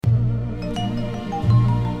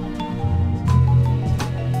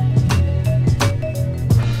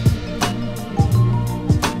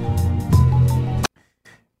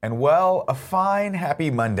Well, a fine,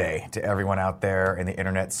 happy Monday to everyone out there in the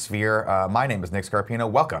internet sphere. My name is Nick Scarpino.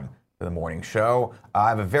 Welcome to the morning show. I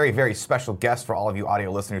have a very, very special guest for all of you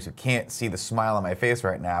audio listeners who can't see the smile on my face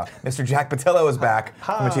right now. Mr. Jack Pattillo is back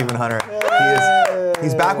from Achievement Hunter.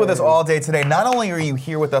 He's back with us all day today. Not only are you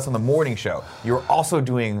here with us on the morning show, you're also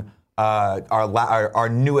doing our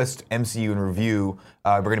newest MCU in review.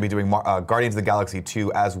 We're going to be doing Guardians of the Galaxy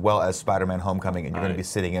 2 as well as Spider-Man Homecoming, and you're going to be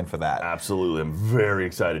sitting in for that. Absolutely. I'm very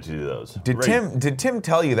excited to do those. Did Tim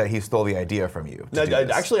tell you that he stole the idea from you?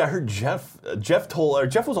 Actually, I heard Jeff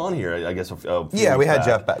was on here, I guess, yeah, we had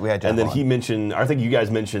Jeff and then on. he mentioned, I think you guys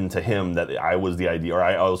mentioned to him that I was the idea, or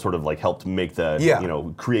I was sort of like helped make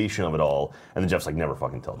the creation of it all. And then Jeff's like, never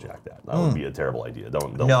fucking tell Jack that. That would be a terrible idea.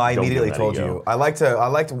 No, I immediately told you. I like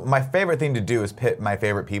to. My favorite thing to do is pit my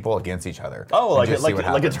favorite people against each other. Oh,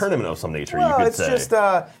 like a tournament of some nature, well, you could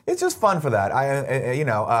say. It's just fun for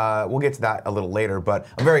that. We'll get to that a little later, but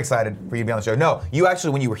I'm very excited for you to be on the show. No, you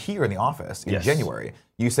actually, when you were here in the office in January,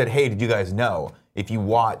 you said, hey, did you guys know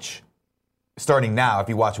starting now, if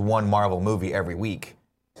you watch one Marvel movie every week,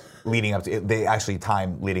 leading up to it, they actually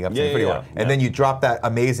time leading up to Infinity War. And then you dropped that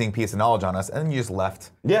amazing piece of knowledge on us, and then you just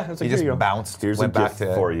left. Yeah, it's like, you just bounced, went back to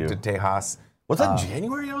Tejas. Was that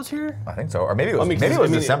January I was here? I think so, or maybe it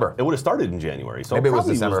was December. It would have started in January, so maybe it was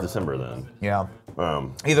December then. Yeah.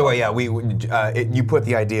 Either way, yeah, you put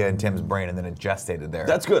the idea in Tim's brain, and then it gestated there.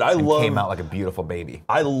 That's good. Came out like a beautiful baby.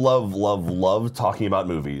 I love talking about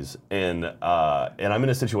movies, and I'm in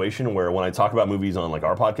a situation where when I talk about movies on like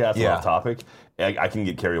our podcast, off topic, I can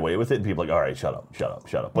get carried away with it, and people are like, all right, shut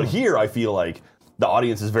up. But here, I feel like the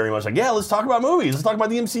audience is very much like, yeah, let's talk about movies. Let's talk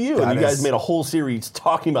about the MCU. And you guys made a whole series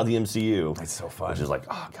talking about the MCU. It's so fun. Which is like,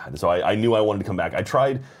 oh god. So I knew I wanted to come back. I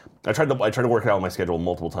tried to work out my schedule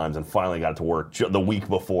multiple times, and finally got to work the week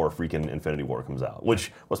before freaking Infinity War comes out,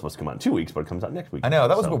 which was supposed to come out in 2 weeks, but it comes out next week. I know,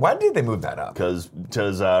 that was why did they move that up? Because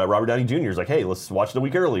Robert Downey Jr. is like, hey, let's watch it a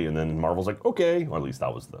week early, and then Marvel's like, okay, or at least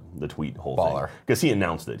that was the tweet whole thing. Because he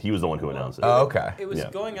announced it. He was the one who announced it. Oh, okay. It was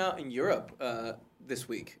going out in Europe this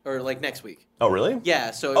week, or like next week. Oh, really?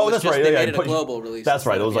 Yeah, so they made it a global release. That's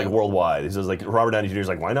right, it was like worldwide. He says like Robert Downey Jr. is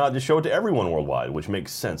like, why not just show it to everyone worldwide, which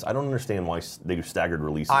makes sense. I don't understand why they do staggered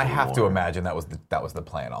releases I have to imagine that was the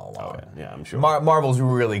plan all along. Oh, yeah, I'm sure. Marvel's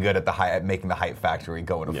really good at making the hype factory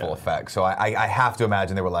go into full effect, so I have to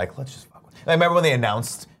imagine they were like, let's just fuck with it. I remember when they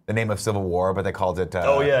announced the name of Civil War, but they called it.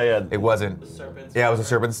 It wasn't. Yeah, it was a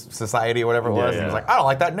Serpents Society or whatever it was. And it was like, I don't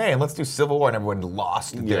like that name. Let's do Civil War, and everyone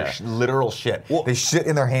lost their literal shit. Well, they shit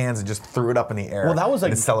in their hands and just threw it up in the air. Well, that was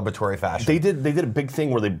like in a celebratory fashion. They did a big thing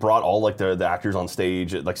where they brought all like the actors on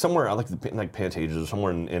stage, like somewhere like Pantages or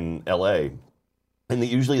somewhere in L.A. And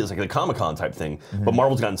usually it's like a Comic-Con type thing, but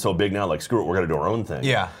Marvel's gotten so big now, like, screw it, we're going to do our own thing.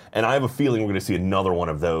 Yeah. And I have a feeling we're going to see another one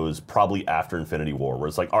of those probably after Infinity War, where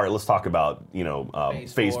it's like, all right, let's talk about,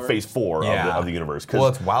 phase four of the universe. Well,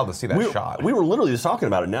 it's wild to see that shot. We were literally just talking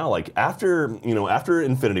about it now. Like, after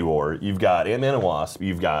Infinity War, you've got Ant-Man and Wasp,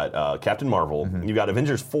 you've got Captain Marvel, you've got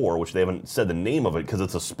Avengers 4, which they haven't said the name of it because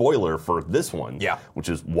it's a spoiler for this one, which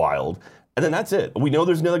is wild. And then that's it. We know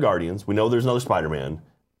there's another Guardians. We know there's another Spider-Man.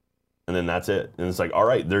 And then that's it. And it's like, all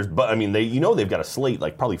right, they've got a slate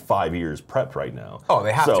like probably 5 years prepped right now. Oh,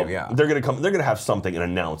 they have to, yeah. They're gonna have something and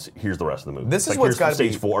announce, here's the rest of the movie. This is what's got to be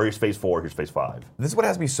stage 4, here's phase 4, here's phase 5. This is what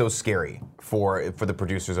has to be so scary for the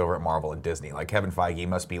producers over at Marvel and Disney. Like Kevin Feige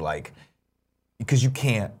must be like, because you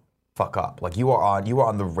can't fuck up. Like you are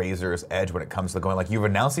on the razor's edge when it comes to going, like, you've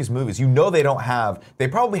announced these movies. You know they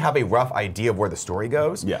probably have a rough idea of where the story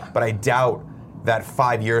goes. Yeah. But I doubt that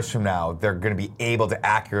 5 years from now they're going to be able to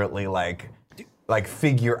accurately like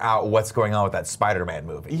figure out what's going on with that Spider-Man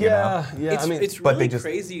movie. Yeah. It's really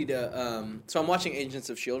crazy to. So I'm watching Agents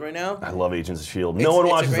of S.H.I.E.L.D. right now. I love Agents of S.H.I.E.L.D. No one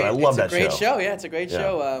watches it. I love that show. It's a great show. Yeah, it's a great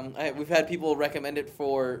show. We've had people recommend it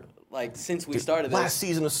for since we started this. Last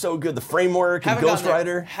season was so good. The framework and Ghost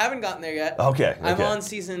Rider. Haven't gotten there yet. Okay. I'm on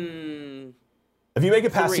season. If you make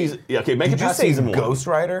it past season, make it past season 1. Ghost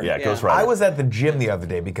Rider? Yeah, Ghost Rider. I was at the gym the other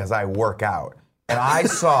day because I work out. And I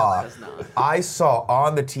saw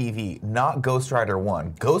on the TV, not Ghost Rider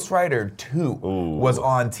 1, Ghost Rider 2 was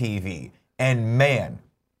on TV. And man,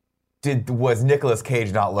 was Nicolas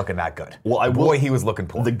Cage not looking that good? Well, Boy, he was looking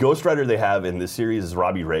poor. The Ghost Rider they have in this series is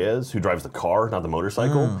Robbie Reyes, who drives the car, not the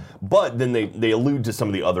motorcycle. But then they allude to some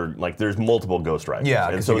of the other, like, there's multiple Ghost Riders. Yeah,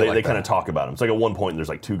 and so they kind of talk about them. It's like at one point there's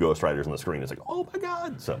like 2 Ghost Riders on the screen. It's like, oh my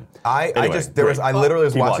god. So I literally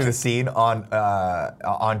was watching the scene on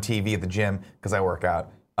TV at the gym because I work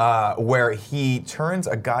out. where he turns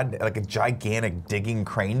a gigantic digging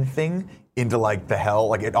crane thing into like the hell,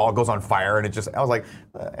 like it all goes on fire, and I was like,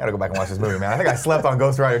 I gotta go back and watch this movie, man. I think I slept on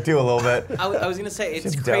Ghost Rider 2 a little bit. I was gonna say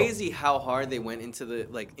it's crazy how hard they went into the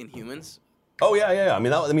Inhumans. Oh yeah. I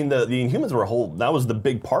mean, the Inhumans were that was the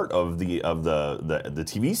big part of the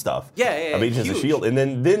TV stuff. Yeah. Of Agents of S.H.I.E.L.D. And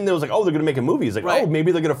then there was like, oh, they're gonna make a movie. It's like, oh,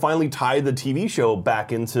 maybe they're gonna finally tie the TV show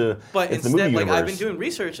back into But into instead, the movie like universe. I've been doing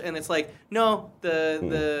research, and it's like, no,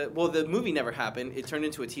 the movie never happened. It turned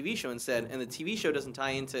into a TV show instead, and the TV show doesn't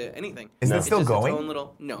tie into anything. Is it still going?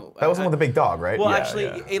 No. That was the one with the big dog, right? Well,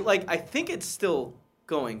 actually, I think it's still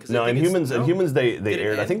going. No, Inhumans they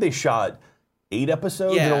aired. I think they shot 8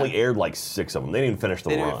 episodes and only aired like 6 of them. They didn't finish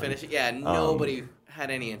the run. They didn't finish it. Yeah, nobody had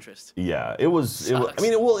any interest. Yeah, it was. I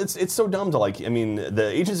mean, it's so dumb to like. I mean, the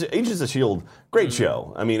Agents of S.H.I.E.L.D. great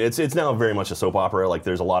show. I mean, it's now very much a soap opera. Like,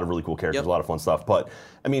 there's a lot of really cool characters, a lot of fun stuff. But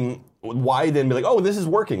I mean, why then be like, oh, this is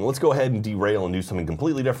working? Let's go ahead and derail and do something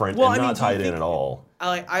completely different and not tie it in at all.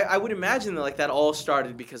 I would imagine that that all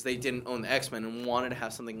started because they didn't own the X-Men and wanted to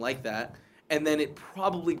have something like that, and then it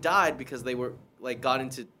probably died because they were got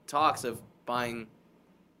into talks of buying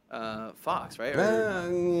Fox, right?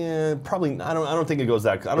 Yeah, probably. I don't think it goes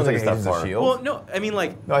that. I don't think it's that far. Well, no, I mean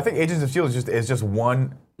No, I think Agents of S.H.I.E.L.D. is just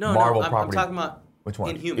one Marvel property. I'm talking about which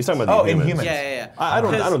one? Inhumans. He's talking about the Inhumans. Inhumans. Yeah. I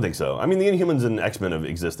don't think so. I mean, the Inhumans and X-Men have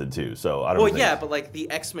existed too, so I don't. Well, yeah, but like the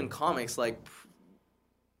X-Men comics,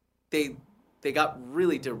 they got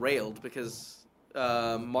really derailed because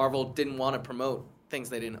Marvel didn't want to promote things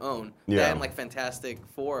they didn't own. Yeah. And like Fantastic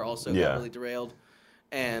Four also got really derailed.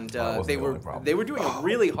 And they were doing a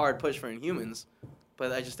really hard push for Inhumans,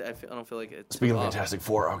 but I don't feel like it's. Speaking of Fantastic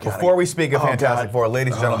Four, before we speak of Fantastic Four,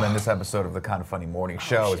 ladies and gentlemen, this episode of the Kind of Funny Morning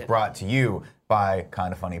Show is brought to you by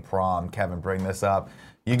Kind of Funny Prom. Kevin, bring this up.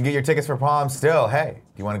 You can get your tickets for prom still. Hey, do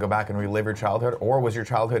you want to go back and relive your childhood, or was your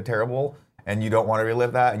childhood terrible and you don't want to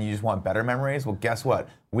relive that and you just want better memories? Well, guess what?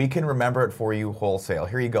 We can remember it for you wholesale.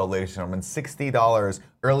 Here you go, ladies and gentlemen. $60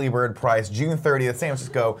 early bird price, June 30th, San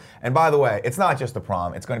Francisco. And by the way, it's not just the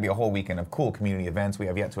prom. It's going to be a whole weekend of cool community events. We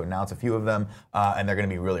have yet to announce a few of them, and they're going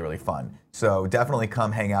to be really, really fun. So definitely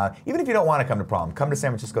come hang out. Even if you don't want to come to prom, come to San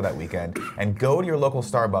Francisco that weekend and go to your local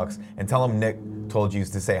Starbucks and tell them Nick told you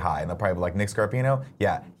to say hi. And they'll probably be like, Nick Scarpino?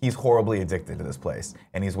 Yeah, he's horribly addicted to this place,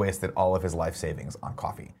 and he's wasted all of his life savings on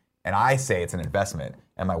coffee. And I say it's an investment,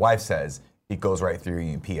 and my wife says it goes right through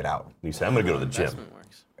you and pee it out. You say, I'm going to go to the gym.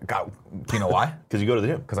 Do you know why? Because you go to the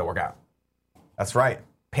gym. Because I work out. That's right.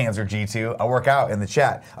 Panzer G2. I work out in the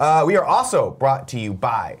chat. We are also brought to you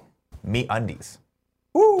by MeUndies.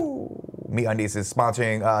 Woo! MeUndies is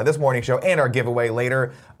sponsoring this morning show and our giveaway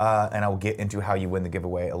later. And I will get into how you win the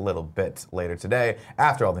giveaway a little bit later today.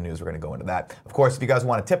 After all the news, we're going to go into that. Of course, if you guys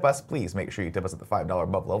want to tip us, please make sure you tip us at the $5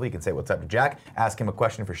 above level. You can say what's up to Jack. Ask him a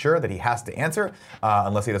question for sure that he has to answer,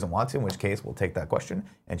 unless he doesn't want to, in which case we'll take that question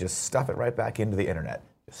and just stuff it right back into the internet.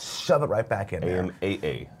 Just shove it right back in there.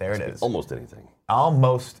 AMAA. There it is. Almost anything.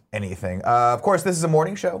 Almost anything. Of course, this is a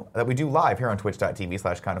morning show that we do live here on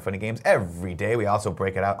twitch.tv/kindoffunnygames every day. We also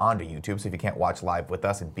break it out onto YouTube, so if you can't watch live with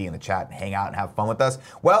us and be in the chat and hang out and have fun with us,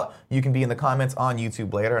 well, you can be in the comments on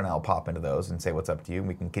YouTube later, and I'll pop into those and say what's up to you, and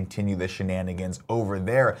we can continue the shenanigans over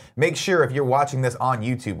there. Make sure if you're watching this on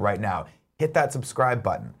YouTube right now, hit that subscribe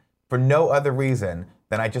button for no other reason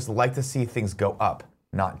than I just like to see things go up,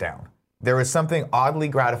 not down. There is something oddly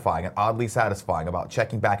gratifying and oddly satisfying about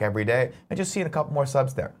checking back every day and just seeing a couple more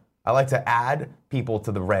subs there. I like to add people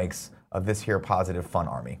to the ranks of this here positive fun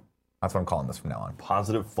army. That's what I'm calling this from now on.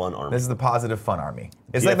 Positive fun army. This is the positive fun army.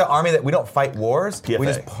 It's like the army that we don't fight wars, we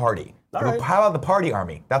just party. Right. How about the party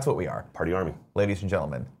army? That's what we are. Party army. Ladies and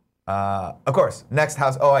gentlemen. Of course, next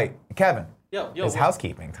house. Oh, wait, Kevin. It's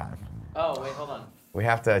housekeeping time. Oh, wait, hold on. We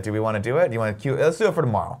have to. Do we want to do it? Do you want to cue? Let's do it for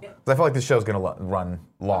tomorrow. Because I feel like this show's going to run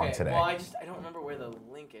long today. Well, I don't remember where the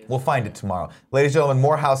link is. We'll find it tomorrow. Ladies and gentlemen,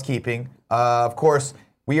 more housekeeping. Of course,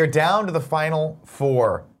 we are down to the final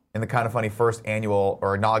 4 in the Kind of Funny first annual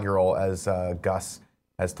or inaugural, as Gus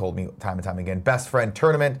has told me time and time again, Best Friend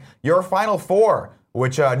Tournament. Your final 4,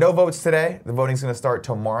 which no votes today. The voting's going to start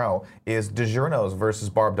tomorrow. Is DiGiorno's versus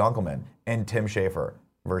Barb Dunkelman and Tim Schafer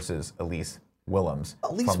versus Elise Willems.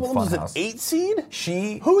 Elise Willems is an 8 seed?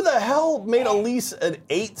 She. Who the hell made Elise an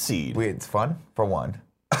 8 seed? It's fun, for one.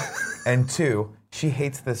 And 2, she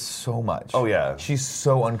hates this so much. Oh, yeah. She's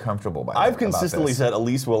so uncomfortable by it. I've consistently said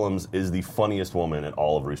Elise Willems is the funniest woman at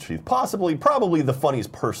all of Rooster Teeth. Probably the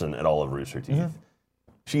funniest person at all of Rooster Teeth. Mm-hmm.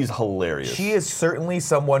 She's hilarious. She is certainly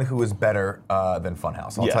someone who is better than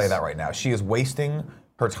Funhouse. I'll tell you that right now. She is wasting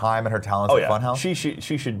her time and her talents at Funhouse.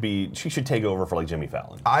 She should take over for like Jimmy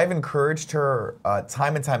Fallon. I've encouraged her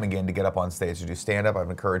time and time again to get up on stage to do stand-up. I've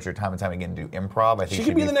encouraged her time and time again to do improv. I think she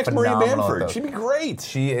could be the next Maria Bamford. She'd be great.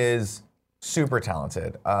 She is super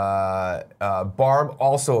talented. Barb,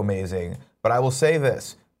 also amazing. But I will say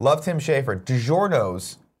this. Love Tim Schafer.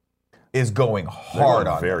 DiGiorno's is going hard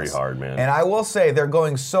on very this. hard, man. And I will say they're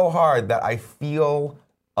going so hard that I feel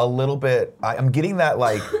a little bit, I'm getting that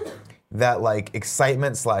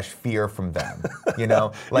excitement / fear from them, you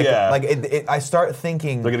know? I start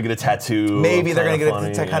thinking they're gonna get a tattoo. Maybe they're gonna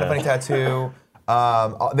get a kind of funny tattoo.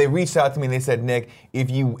 They reached out to me and they said, Nick,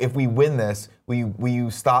 if we win this, will you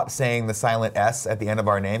stop saying the silent S at the end of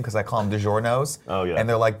our name? Because I call them DiGiorno's. Oh yeah. And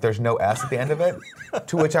they're like, there's no S at the end of it.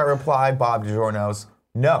 To which I replied, Bob DiGiorno's,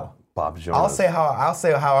 no. Bob DiGiorno. I'll say how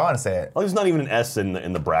I want to say it. Well, there's not even an S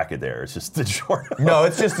in the bracket there. It's just DiGiorno. No,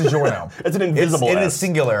 it's just DiGiorno. It's an invisible S. It is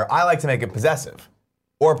singular. I like to make it possessive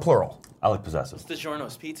or plural. I like possessive. It's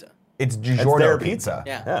DiGiorno's pizza. It's DiGiorno pizza.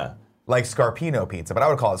 Yeah. Like Scarpino pizza, but I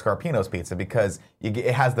would call it Scarpino's pizza because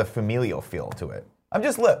it has the familial feel to it. I'm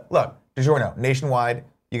just look, DiGiorno nationwide.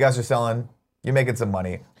 You guys are selling. You're making some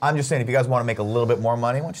money. I'm just saying, if you guys want to make a little bit more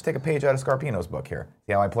money, why don't you take a page out of Scarpino's book here?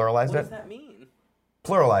 See how I pluralized it? What does that mean?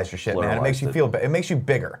 Pluralize your shit, man. It makes you feel. It makes you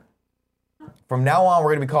bigger. From now on,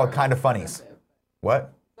 we're gonna be called Kind of Funnies.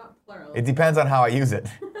 What? Not plural. It depends on how I use it.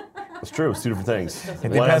 It's true. It's two different things. It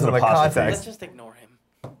depends on the context. Let's just ignore him.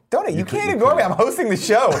 Don't it? You can't ignore me. I'm hosting the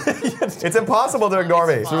show. It's impossible to ignore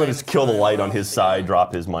me. So we'll just kill the light on his side,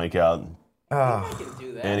 drop his mic out.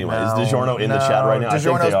 Anyway, is DiGiorno in the chat right now? DiGiorno's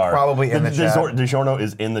I think they are. probably in the chat. DiGiorno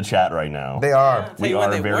is in the chat right now. They are. We are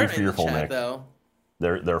very fearful, fearful, chat, Nick. Though.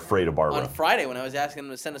 They're afraid of Barbara. On Friday, when I was asking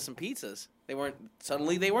them to send us some pizzas, they weren't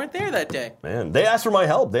there that day. Man, they asked for my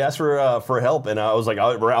help. They asked for help, and I was like,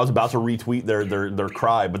 I was about to retweet their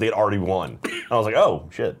cry, but they had already won. I was like, oh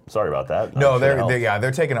shit, sorry about that. No,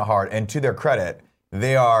 they're taking it hard, and to their credit,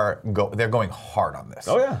 they're going hard on this.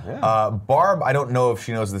 Oh yeah. Barb, I don't know if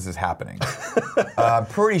she knows this is happening.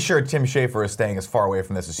 Pretty sure Tim Schafer is staying as far away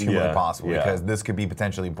from this as humanly possible because this could be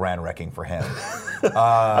potentially brand wrecking for him.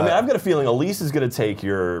 I mean, I've got a feeling Elise is going to take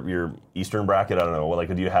your Eastern bracket. I don't know.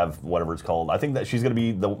 Like, do you have whatever it's called? I think that she's going to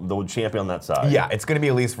be the champion on that side. Yeah, it's going to be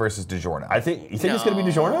Elise versus DiGiorno. You think it's going to be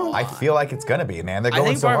DiGiorno? I feel like it's going to be, man. They're I going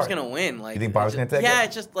think so Barb's hard. going to win. Like, You think Barb's going to take it? Yeah,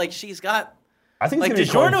 it's just like she's got. I think like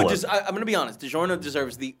it's going to be DiGiorno. I'm going to be honest. DiGiorno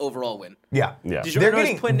deserves the overall win. Yeah.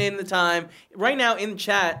 DiGiorno is putting in the time right now in the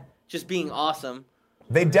chat, just being awesome.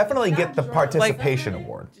 They definitely get the participation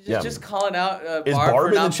award. Just calling out. Is Barb Barb for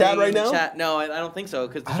in the not chat being right in the now? Chat. No, I don't think so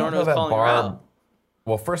because I don't DiGiorno know is that calling her out.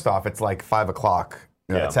 Well, first off, it's like 5 o'clock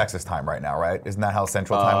Texas time right now, right? Isn't that how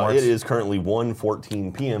Central Time works? It is currently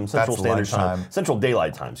 1:14 p.m. Central Standard Time. Central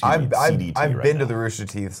Daylight Time. I've been to the Rooster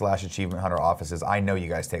Teeth / Achievement Hunter offices. I know you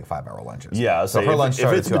guys take 5-hour lunches. Yeah, so her lunch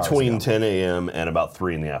if it's between 2 hours 10 a.m. and about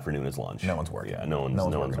 3 in the afternoon is lunch. No one's working. Yeah, no one's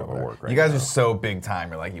over work right You guys now. are so big time.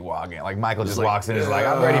 You're like, you walk in. Like, Michael just walks in. He's like,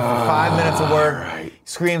 I'm ready for 5 minutes of work.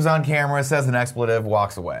 Screams on camera, says an expletive,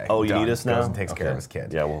 walks away. Oh, you need us now? Goes and takes care of his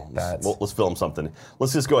kid. Yeah, well, let's film something.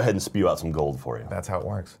 Let's just go ahead and spew out some gold for you. That's how it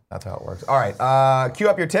works. All right, cue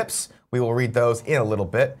up your tips. We will read those in a little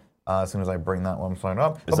bit as soon as I bring that one slide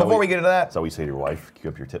up. But before we get into that... Is that what you say to your wife? Cue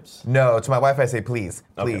up your tips? No, to my wife I say, please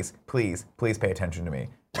pay attention to me.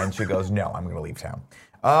 And she goes, no, I'm going to leave town.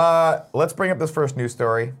 Let's bring up this first news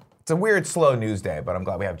story. It's a weird, slow news day, but I'm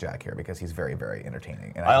glad we have Jack here because he's very, very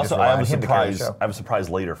entertaining. And I have a surprise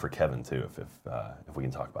later for Kevin too, if we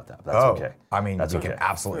can talk about that. But that's okay. I mean, that's we can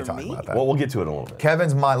absolutely talk about that. Well, we'll get to it in a little bit.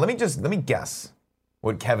 Kevin's mind. Let me guess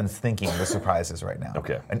what Kevin's thinking the surprise is right now.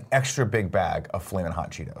 Okay. An extra big bag of Flamin'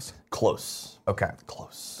 Hot Cheetos. Close. Okay.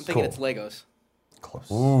 Close. I'm thinking it's Legos.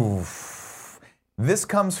 Close. Oof. This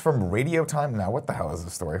comes from Radio Time. Now, what the hell is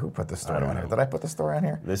the story? Who put this story on here? Did I put the story on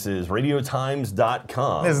here? This is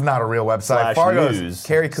radiotimes.com. This is not a real website. Fargo's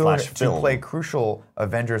Carrie Coon to play crucial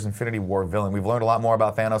Avengers Infinity War villain. We've learned a lot more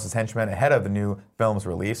about Thanos' henchmen ahead of the new film's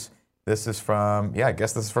release. This is from, I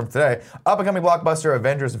guess this is from today. Up-and-coming blockbuster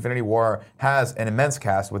Avengers Infinity War has an immense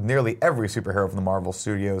cast with nearly every superhero from the Marvel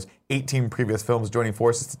Studios' 18 previous films joining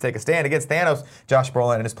forces to take a stand against Thanos, Josh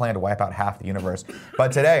Brolin, and his plan to wipe out half the universe.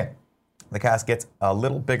 But today, the cast gets a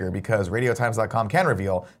little bigger because RadioTimes.com can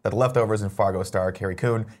reveal that the Leftovers and Fargo star Carrie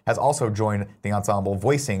Coon has also joined the ensemble,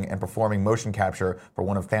 voicing and performing motion capture for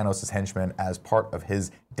one of Thanos' henchmen as part of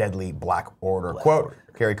his deadly Black Order. Quote,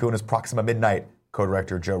 Carrie Coon is Proxima Midnight,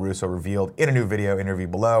 co-director Joe Russo revealed in a new video interview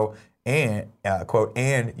below, and, quote,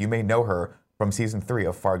 and you may know her from season 3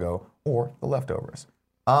 of Fargo or The Leftovers.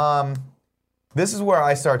 This is where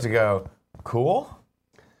I start to go, cool?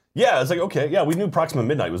 Yeah, it's like, okay, yeah, we knew Proxima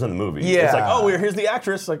Midnight was in the movie. Yeah. It's like, oh, here's the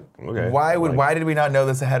actress. Like, okay. Why did we not know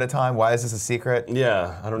this ahead of time? Why is this a secret?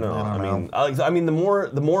 Yeah, I don't know. I mean, the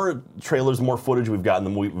more trailers, the more footage we've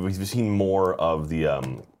gotten, we've seen more of the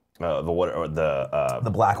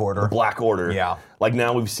Black Order. The Black Order. Yeah. Like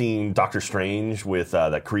now we've seen Doctor Strange with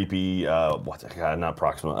that creepy not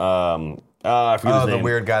Proxima. I forget his name. The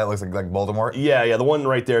weird guy that looks like Voldemort? Yeah, the one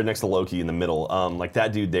right there next to Loki in the middle. Like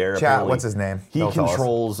that dude there. Chat, what's his name? He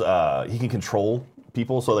controls, he can control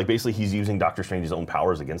people, so like basically he's using Doctor Strange's own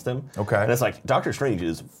powers against him. Okay. And it's like, Doctor Strange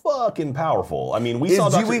is fucking powerful. I mean,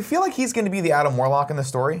 do we feel like he's going to be the Adam Warlock in the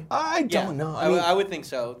story? I don't know. I would think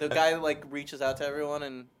so. The guy that like reaches out to everyone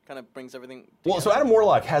and kind of brings everything together. Well, so Adam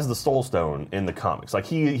Warlock has the Soul Stone in the comics. Like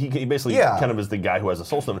he basically kind of is the guy who has the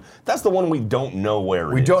Soul Stone. That's the one we don't know where it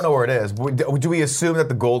is. We don't know where it is. Do we assume that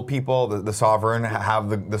the gold people, the Sovereign,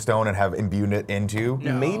 have the stone and have imbued it into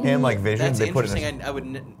him, like Vision? That's they put interesting. It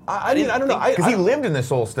in I don't know. Because he lived in the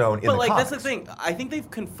Soul Stone in the comics. But like that's the thing. I think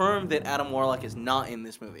they've confirmed that Adam Warlock is not in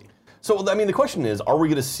this movie. So I mean, the question is, are we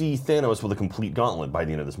going to see Thanos with a complete gauntlet by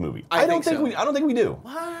the end of this movie? I don't think we. I don't think we do.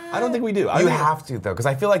 What? I don't think we do. You have to though, because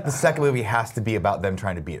I feel like the second movie has to be about them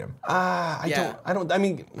trying to beat him. I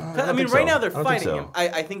mean, right now they're fighting him.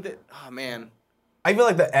 I think that. Oh man. I feel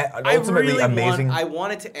like ultimately amazing. I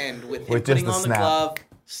want it to end with him putting on the glove,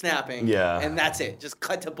 snapping, and that's it. Just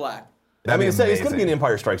cut to black. I mean, it's going to be an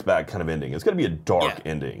Empire Strikes Back kind of ending. It's going to be a dark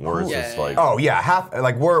ending, where it's just like... Oh, yeah,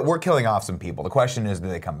 we're killing off some people. The question is, do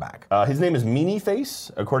they come back? His name is Meanie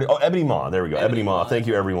Face, Ebony Maw. There we go, Ebony Maw. Thank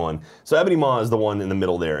you, everyone. So Ebony Maw is the one in the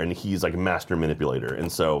middle there, and he's like a master manipulator.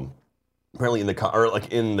 And so, apparently in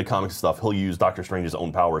the comics stuff, he'll use Doctor Strange's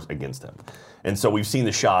own powers against him. And so we've seen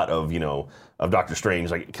the shot of Doctor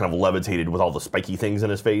Strange like kind of levitated with all the spiky things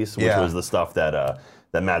in his face, which was the stuff that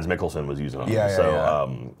Mads Mikkelsen was using on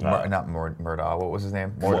him. Not Murdo. What was his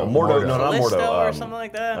name? Mordo. No, not Mordo. Or something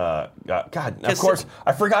like that. God, of course,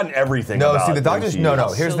 I've forgotten everything. No, about see, the Doctor's... No,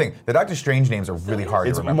 here's the thing. The Doctor Strange names are really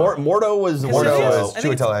hard to remember. Mordo was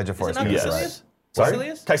Chiwetel Ejiofor. Yes. Sorry?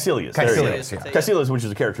 Caecilius. Caecilius, which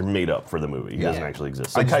is a character made up for the movie. He doesn't actually exist.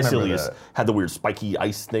 So Caecilius had the weird spiky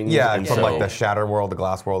ice thing. Yeah, and from like the Shatter World, the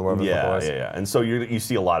Glass World, whatever it was. Yeah. And so you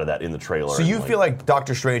see a lot of that in the trailer. So you feel like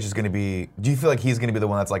Doctor Strange is going to be... Do you feel like he's going to be the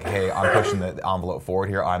one that's like, hey, I'm pushing the envelope forward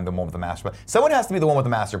here. I'm the one with the master plan. Someone has to be the one with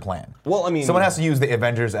the master plan. Well, I mean... Someone has to use the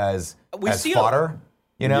Avengers as fodder,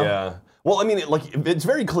 Yeah. Well, I mean, it's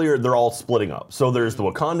very clear they're all splitting up. So there's the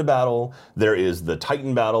Wakanda battle, there is the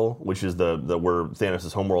Titan battle, which is the where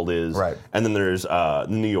Thanos' homeworld is, right? And then there's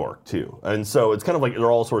New York too. And so it's kind of like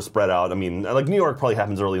they're all sort of spread out. I mean, like New York probably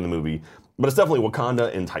happens early in the movie, but it's definitely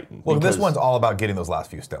Wakanda and Titan. Well, this one's all about getting those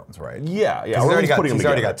last few stones, right? Yeah. He's already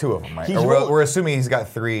got two of them, right? We're assuming he's got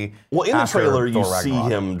three. Well, in the trailer, you see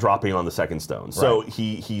him dropping on the second stone. So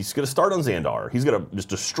he's going to start on Xandar. He's going to just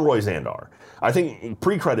destroy Xandar. I think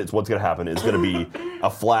pre-credits, what's going to happen is going to be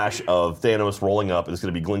a flash of Thanos rolling up. It's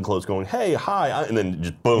going to be Glenn Close going, "Hey, hi," and then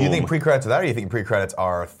just boom. Do you think pre-credits are that, or do you think pre-credits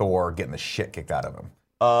are Thor getting the shit kicked out of him?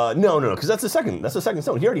 No, because that's the second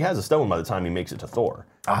stone. He already has a stone by the time he makes it to Thor.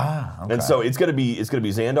 Okay. And so it's gonna be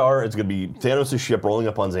Xandar. It's gonna be Thanos' ship rolling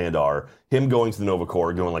up on Xandar. Him going to the Nova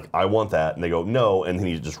Corps, going like, "I want that," and they go, "No," and then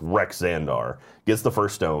he just wrecks Xandar, gets the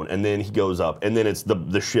first stone, and then he goes up, and then it's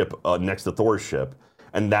the ship next to Thor's ship,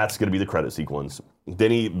 and that's gonna be the credit sequence.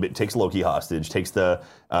 Then he takes Loki hostage, takes the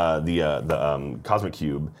cosmic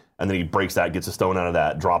cube, and then he breaks that, gets a stone out of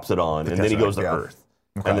that, drops it on, and then he goes to Earth.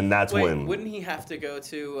 Okay. And then that's when... Wouldn't he have to go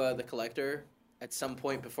to the Collector at some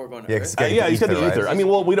point before going to Earth? He's got the Ether. Right? I mean,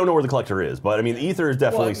 well, we don't know where the Collector is, but I mean, Ether is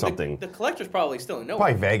definitely something. The Collector's probably still in nowhere.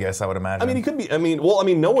 Probably Vegas, I would imagine. I mean, he could be. I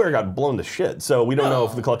mean, nowhere got blown to shit, so we don't know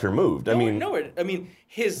if the Collector moved. Nowhere. I mean,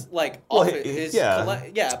 his office.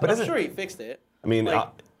 But I'm sure he fixed it. I mean.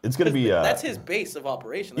 It's going to be. That's his base of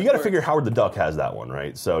operation. You got to figure Howard the Duck has that one,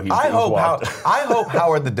 right? So I hope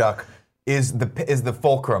Howard the Duck is the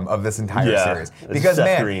fulcrum of this entire series, because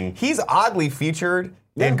man, he's oddly featured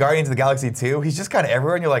in Guardians of the Galaxy 2. He's just kind of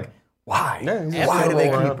everywhere, and you're like, why? Why do they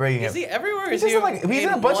keep bringing him? Is he everywhere? He's in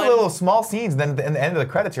a bunch of little small scenes. Then at the end of the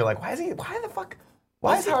credits, you're like, why is the fuck?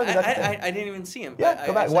 Why is Howard the Duck? I didn't even see him. Yeah,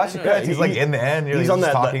 go back, watch the credits. He's like in the end. He's on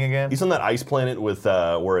that talking again. He's on that ice planet with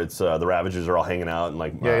where it's the Ravagers are all hanging out and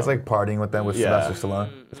like. Yeah, he's like partying with them with Sylvester Stallone.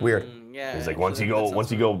 It's weird. Yeah, he's like, once you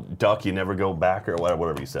go duck, you never go back, or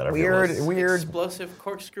whatever he said. Weird. Explosive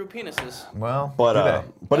corkscrew penises. Well, but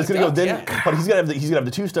it's gonna go then. Yeah. But he's gonna have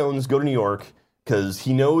the two stones. Go to New York because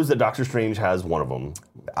he knows that Doctor Strange has one of them.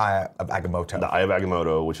 The Eye of Agamotto. The Eye of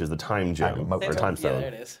Agamotto, which is the time gem or time stone. Yeah,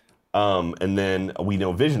 there it is. And then we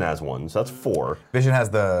know Vision has one, so that's 4. Vision has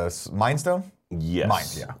the Mind Stone. Yes. Mind,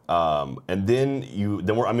 yeah. And then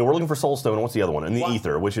we're looking for Soul Stone. What's the other one? And the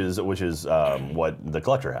Ether, which is what the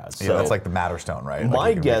Collector has. Yeah, so that's like the Matter Stone, right?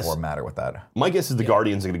 My like guess, more matter with that. My guess is the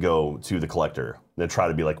Guardians are going to go to the Collector. They try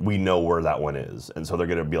to be like, we know where that one is, and so they're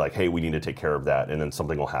going to be like, hey, we need to take care of that, and then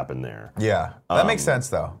something will happen there. Yeah, that makes sense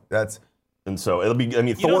though. And so it'll be. I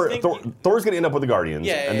mean, Thor's going to end up with the Guardians,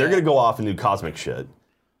 and they're going to go off and do cosmic shit,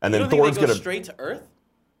 and then Thor's going to straight to Earth.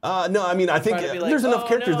 No, I mean, I think there's enough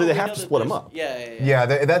characters that they have to split them up. Yeah,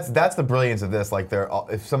 that's the brilliance of this. Like,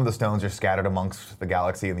 if some of the stones are scattered amongst the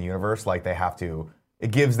galaxy and the universe, like they have to. It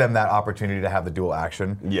gives them that opportunity to have the dual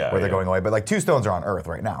action where they're going away. But like 2 stones are on Earth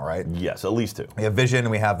right now, right? Yes, at least 2. We have Vision, and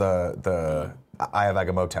we have the Eye of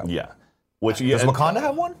Agamotto. Yeah. Does Wakanda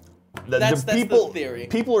have one? That's the theory.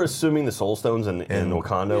 People are assuming the Soul Stones in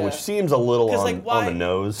Wakanda, which seems a little on the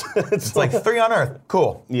nose. it's like 3 on Earth.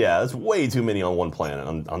 Cool. Yeah, that's way too many on one planet,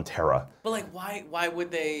 on Terra. But like, why would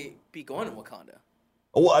they be going to Wakanda?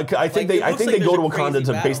 Well, I think they go to Wakanda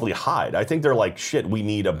to battle. basically hide. I think they're like, shit, we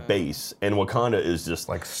need a base, and Wakanda is just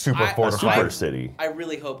like super fortified city. I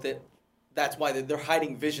really hope that's why they're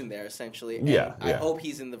hiding Vision there, essentially. And I hope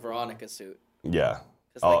he's in the Veronica suit. Yeah.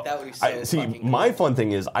 Like, that would be so see, my fun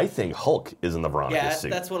thing is I think Hulk is in the Veronica suit.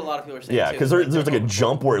 Yeah, that's what a lot of people are saying. Yeah, because there's like a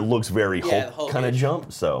jump where it looks very Hulk kind of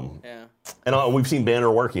jump. So and we've seen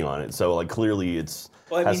Banner working on it, so like clearly it's.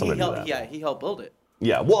 Well, I mean, he helped build it.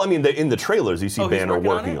 Yeah, well, I mean, in the trailers you see Banner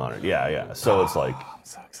working on it. Yeah. So it's like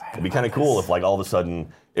it'd be kind of cool if like all of a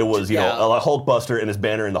sudden it was a Hulkbuster and his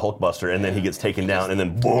Banner in the Hulkbuster, and then he gets taken down, and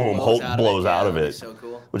then boom, Hulk blows out of it, so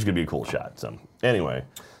cool. Which could be a cool shot. So anyway.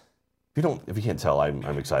 If you can't tell, I'm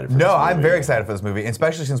excited for this movie. No, I'm very excited for this movie,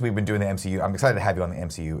 especially since we've been doing the MCU. I'm excited to have you on the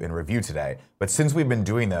MCU in review today. But since we've been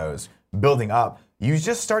doing those, building up, you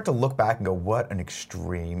just start to look back and go, what an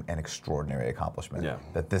extreme and extraordinary accomplishment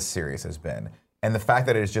that this series has been. And the fact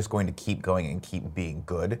that it is just going to keep going and keep being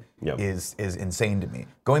good is insane to me.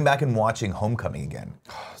 Going back and watching Homecoming again,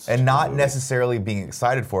 and not necessarily being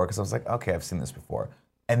excited for it, because I was like, okay, I've seen this before.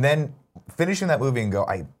 And then finishing that movie and go,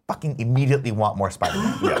 I fucking immediately want more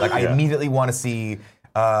Spider-Man. I immediately want to see.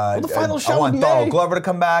 The final show I want Donald Glover to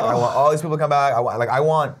come back. I want all these people to come back. I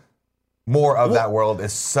want more of that world. It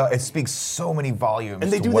speaks so many volumes.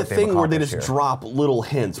 And they do that thing where they just drop little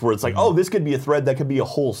hints where it's like, oh, this could be a thread that could be a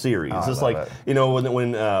whole series. It's like when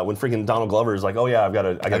freaking Donald Glover is like, oh yeah, I got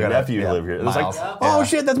a nephew who live here. And it's like, oh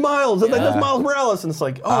shit, that's Miles. That's Miles Morales. And it's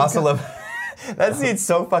like, oh. I also love. That scene's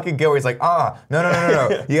so fucking good where he's like,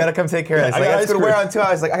 no. You gotta come take care of this. It's gonna wear on 2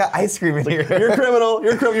 hours. Like, I got ice cream in here. You're a criminal.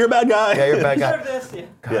 You're a bad guy. Yeah, you're a bad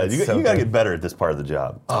guy. You gotta get better at this part of the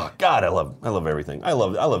job. Oh God, I love everything. I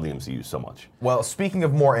love the MCU so much. Well, speaking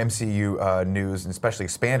of more MCU news, and especially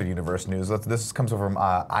expanded universe news, this comes over from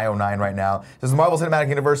IO9 right now. It says the Marvel Cinematic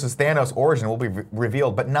Universe's Thanos' origin will be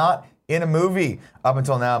revealed, but not in a movie. Up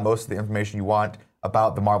until now, most of the information you want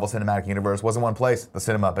about the Marvel Cinematic Universe was in one place, the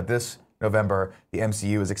cinema. But this November, the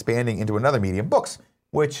MCU is expanding into another medium, books,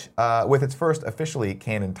 which, with its first officially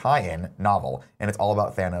canon tie-in novel, and it's all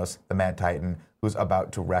about Thanos, the Mad Titan, who's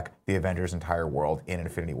about to wreck the Avengers' entire world in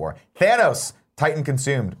Infinity War. Thanos, Titan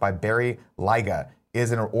Consumed by Barry Lyga,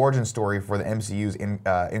 is an origin story for the MCU's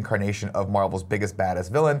incarnation of Marvel's biggest,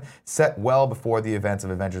 baddest villain, set well before the events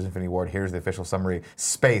of Avengers Infinity War. Here's the official summary.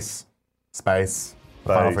 Space.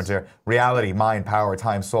 Final frontier. Reality, mind, power,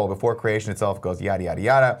 time, soul. Before creation itself goes yada, yada,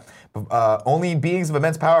 yada. Only beings of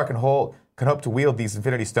immense power can hope to wield these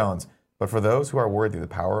infinity stones. But for those who are worthy, the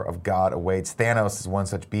power of God awaits. Thanos is one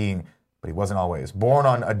such being, but he wasn't always. Born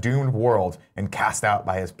on a doomed world and cast out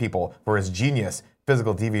by his people for his genius,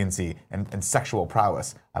 physical deviancy, and sexual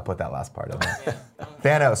prowess. I put that last part in there.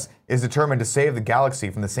 Thanos is determined to save the galaxy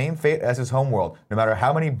from the same fate as his homeworld, no matter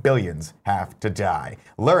how many billions have to die.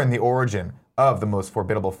 Learn the origin of the most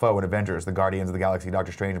formidable foe in Avengers, the Guardians of the Galaxy,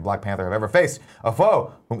 Doctor Strange, and Black Panther have ever faced. A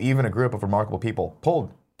foe whom even a group of remarkable people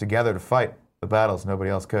pulled together to fight the battles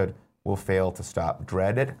nobody else could will fail to stop.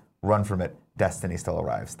 Dread it, run from it. Destiny still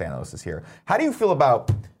arrives. Thanos is here. How do you feel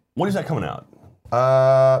about... When is that coming out?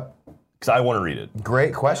 Because I want to read it.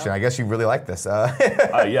 Great question. Yeah. I guess you really like this.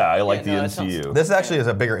 Yeah, I like the MCU. This actually is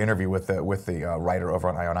a bigger interview with the writer over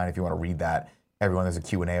on IO9 if you want to read that. Everyone, there's a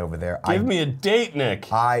Q&A over there. Give me a date, Nick.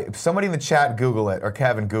 Somebody in the chat Google it, or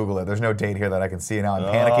Kevin Google it. There's no date here that I can see, and now I'm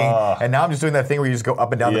panicking. And now I'm just doing that thing where you just go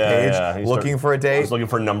up and down the page looking for a date. I was looking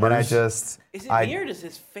for numbers. And Is it me, or does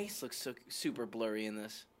his face look so super blurry in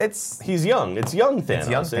this? He's young. It's young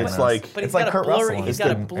Thanos. It's like but he's got Kurt blurry, Russell. He's got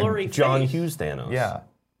a blurry face. John Hughes Thanos. Yeah.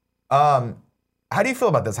 How do you feel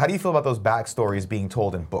about this? How do you feel about those backstories being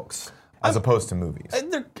told in books? as opposed to movies.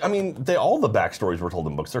 All the backstories were told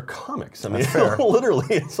in books. They're comics. I mean, fair. literally,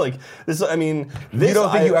 it's like this. I mean, this, you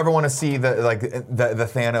don't think you ever want to see the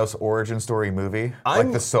Thanos origin story movie,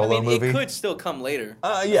 like the Solo movie? It could still come later.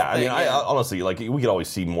 I honestly, like, we could always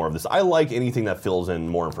see more of this. I like anything that fills in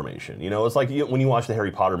more information. You know, it's like when you watch the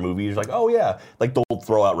Harry Potter movies, you're like, oh yeah, like they'll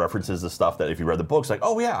throw out references to stuff that if you read the books, like,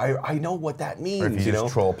 oh yeah, I know what that means. Or if you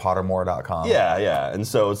just troll Pottermore.com. Yeah, and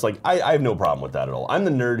so it's like I have no problem with that at all. I'm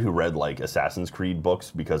the nerd who read like Assassin's Creed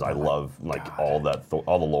books because I love all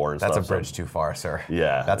the lore and stuff. That's a bridge too far, sir.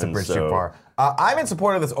 Yeah, that's a bridge too far. I'm in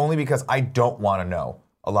support of this only because I don't want to know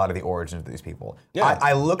a lot of the origins of these people. Yeah.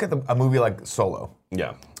 I look at a movie like Solo.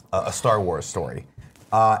 Yeah. A Star Wars story,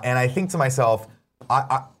 and I think to myself,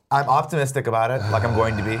 I'm optimistic about it. Like I'm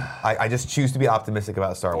going to be. I just choose to be optimistic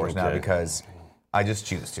about Star Wars now because I just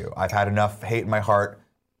choose to. I've had enough hate in my heart.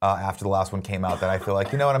 After the last one came out, that I feel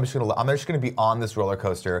like, you know what, I'm just gonna be on this roller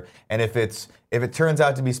coaster, and if it turns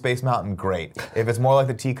out to be Space Mountain, great. If it's more like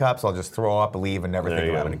the teacups, I'll just throw up, leave, and never think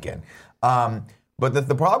about it again. But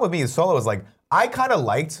the problem with me is Solo is like, I kind of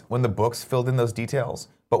liked when the books filled in those details,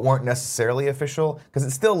 but weren't necessarily official, because it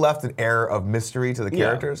still left an air of mystery to the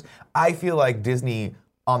characters. I feel like Disney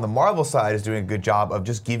on the Marvel side is doing a good job of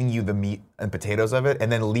just giving you the meat and potatoes of it,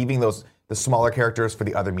 and then leaving the smaller characters for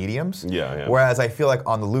the other mediums. Yeah. Whereas I feel like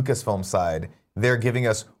on the Lucasfilm side, they're giving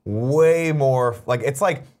us way more. Like it's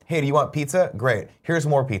like, hey, do you want pizza? Great. Here's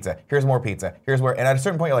more pizza. Here's more pizza. Here's more. And at a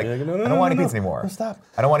certain point, you're like, I don't want any pizza anymore. Stop.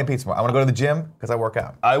 I don't want any pizza anymore. I want to go to the gym because I work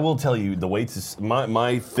out. I will tell you the way to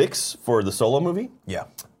my fix for the Solo movie. Yeah.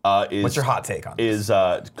 Is, what's your hot take on this?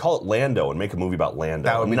 Call it Lando and make a movie about Lando,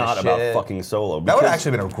 that would be not about fucking Solo. That would have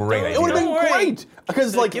actually been a great idea. It would have been great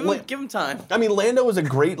because like give him time. I mean, Lando is a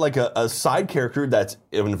great a side character that's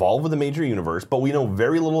involved with the major universe, but we know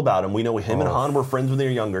very little about him. We know him and Han were friends when they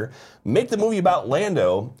were younger. Make the movie about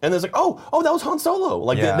Lando, and there's like, oh, that was Han Solo.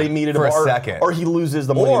 Like they meet at for a second, or he loses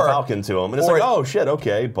the Millennium Falcon to him, and it's like, oh shit,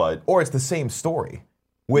 okay, but or it's the same story.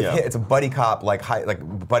 It's a buddy cop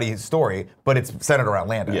buddy story, but it's centered around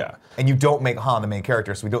Lando. Yeah, and you don't make Han the main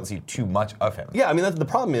character, so we don't see too much of him. Yeah, I mean the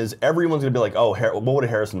problem is everyone's gonna be like, oh, what would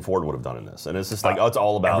Harrison Ford would have done in this? And it's just like, it's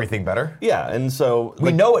all about everything better. Yeah, and so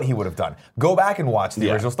we know what he would have done. Go back and watch the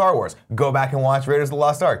original Star Wars. Go back and watch Raiders of the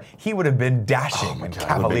Lost Ark. He would have been dashing and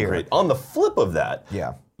cavalier. Great. On the flip of that,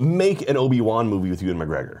 make an Obi-Wan movie with Ewan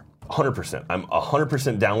McGregor. 100%. I'm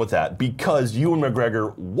 100% down with that because Ewan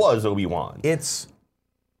McGregor was Obi-Wan. It's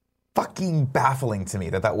fucking baffling to me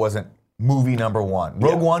that wasn't movie number one.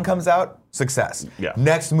 Rogue One comes out, success. Yeah.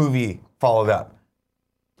 Next movie followed up.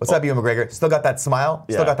 What's up, Ewan McGregor? Still got that smile?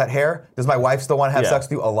 Still got that hair? Does my wife still want to have sex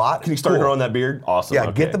with you a lot? Can you start growing that beard? Awesome. Yeah,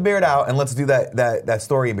 get the beard out and let's do that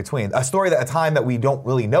story in between. A story at a time that we don't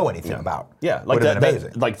really know anything about. Yeah, like that.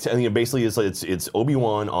 Amazing. Basically, it's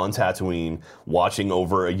Obi-Wan on Tatooine watching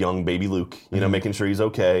over a young baby Luke. You know, making sure he's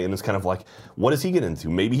okay, and it's kind of like, what does he get into?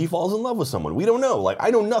 Maybe he falls in love with someone. We don't know. Like I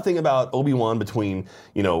know nothing about Obi-Wan between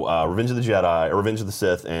Revenge of the Jedi or Revenge of the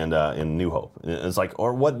Sith and New Hope. And it's like,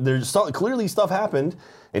 or what? Clearly stuff happened.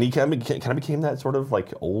 And he kind of became that sort of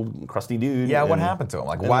like old crusty dude. Yeah, what happened to him?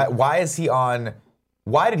 Like, why is he on?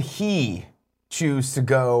 Why did he choose to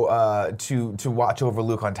go to watch over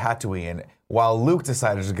Luke on Tatooine while Luke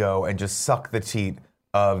decided to go and just suck the teat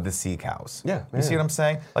of the sea cows? Yeah, you see what I'm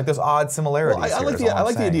saying? Like there's odd similarities. Well, I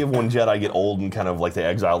like the idea of when Jedi get old and kind of like they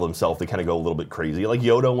exile themselves, they kind of go a little bit crazy. Like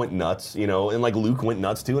Yoda went nuts, and like Luke went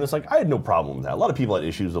nuts too. And it's like I had no problem with that. A lot of people had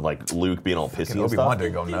issues with like Luke being all pissy and Obi-Wan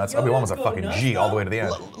didn't go nuts. Obi-Wan was a fucking G all the way to the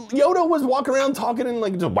end. Yoda was walking around talking and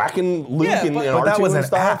like just whacking Luke and R2 that was and an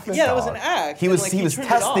stuff. act. Yeah, it was an act. He was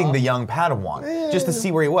testing the young Padawan just to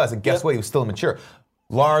see where he was. And guess what? He was still immature.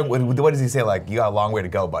 What does he say? Like, you got a long way to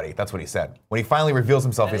go, buddy. That's what he said. When he finally reveals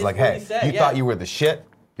himself, he's like, hey, you thought you were the shit?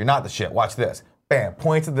 You're not the shit. Watch this. Bam.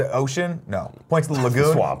 Points to the ocean. No. Points to the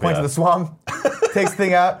lagoon. Points to the swamp. Takes the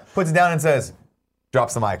thing out, puts it down and says,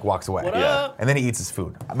 drops the mic, walks away. What up? And then he eats his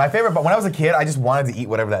food. My favorite, but when I was a kid, I just wanted to eat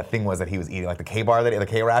whatever that thing was that he was eating, like the K-bar, the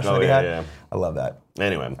K-ration that he had. Yeah. I love that.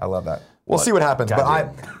 Anyway. I love that. We'll see what happens.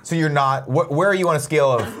 So you're not, where are you on a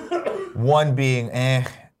scale of 1 being,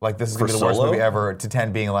 like this is gonna be the worst movie ever, to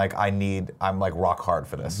 10 being like, I'm like rock hard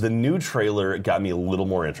for this? The new trailer got me a little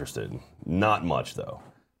more interested. Not much though.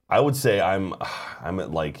 I would say I'm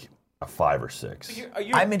at like a 5 or 6.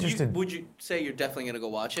 I'm interested. Would you say you're definitely gonna go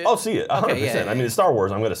watch it? I'll see it, 100%. Okay, yeah. I mean, it's Star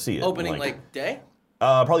Wars. I'm gonna see it. Opening like day?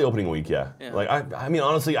 Probably opening week, yeah. Like I mean,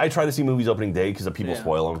 honestly, I try to see movies opening day because people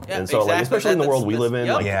spoil them, and so like especially in the world we live in,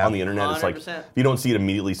 like on the internet, 100%. It's like if you don't see it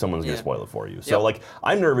immediately, someone's gonna spoil it for you. So like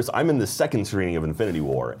I'm nervous. I'm in the second screening of Infinity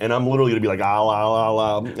War, and I'm literally gonna be like as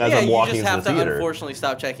I'm walking into the theater. You just have to unfortunately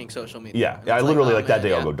stop checking social media. Yeah, I literally like that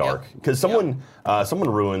day I'll go dark because someone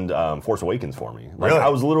ruined Force Awakens for me. Like, really? I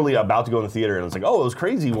was literally about to go in the theater, and it's like, oh, it was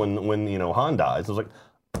crazy when Han dies. I was like,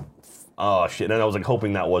 oh shit! And I was like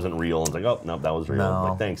hoping that wasn't real. And it's like, oh no, that was real. No.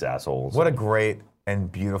 Like, thanks, assholes. What a great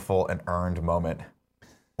and beautiful and earned moment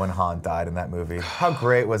when Han died in that movie. How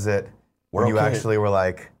great was it when you actually were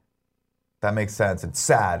like, that makes sense. It's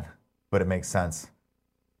sad, but it makes sense.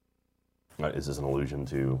 Is this an allusion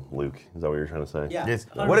to Luke? Is that what you're trying to say? Yeah.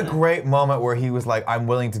 What a great moment where he was like, I'm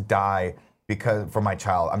willing to die for my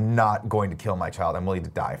child. I'm not going to kill my child. I'm willing to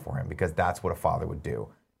die for him because that's what a father would do.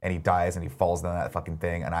 And he dies and he falls down that fucking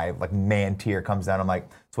thing, and I like tear comes down. I'm like,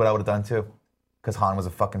 that's what I would have done too, because Han was a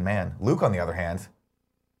fucking man. Luke, on the other hand,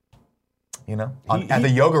 at the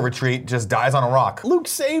yoga retreat, just dies on a rock. Luke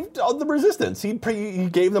saved the Resistance. He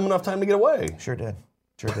gave them enough time to get away. Sure did.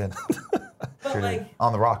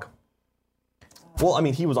 On the rock. Well, I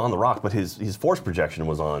mean, he was on the rock, but his force projection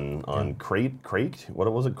was on Crate.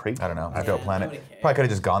 What was it? Crate? I don't know. I built planet. Probably could have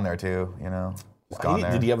just gone there too.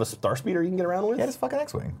 Did he have a star speeder you can get around with? He had his fucking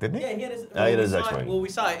X-wing, didn't he? Yeah, he had his X-wing. Well, we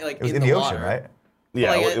saw it like it was in the ocean, right?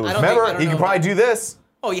 Yeah, it was. Remember, he could probably do this.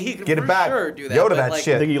 Oh, yeah, he could get it back. Sure do that. Yoda that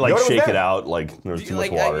shit. I think he shake it out like there's too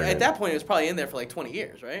much water. At that point, it was probably in there for like 20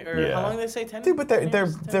 years, right? Or how long did they say? 10? Dude, but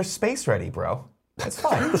they're space ready, bro. That's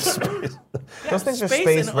fine. Those things are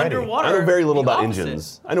space ready. I know very little about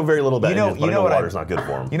engines. I know very little about engines, but I know water's not good for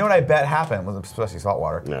them. You know what I bet happened, especially salt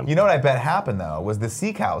water. Yeah. You know what I bet happened though was the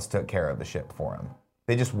sea cows took care of the ship for him.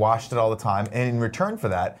 They just washed it all the time, and in return for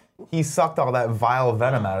that, he sucked all that vile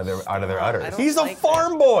venom out of their udders. He's a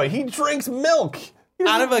farm boy. He drinks milk.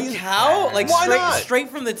 Out of a cow? Like straight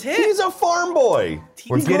from the tip? He's a farm boy. He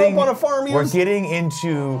grew up on a farm. We're getting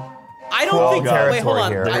into I don't think territory wait, hold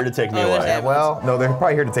on. here. They're here to take me away. Well, no, they're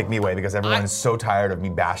probably here to take me away because everyone is so tired of me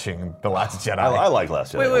bashing The Last Jedi. I like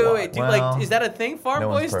Last Jedi. Wait. Is that a thing farm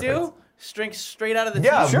boys do? Drink straight out of the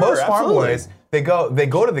tip? Yeah, most farm boys, they go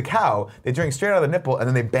to the cow, they drink straight out of the nipple, and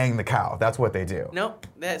then they bang the cow. That's what they do. Nope.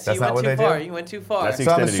 That's not what they do. You went too far.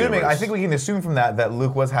 So I'm assuming, I think we can assume from that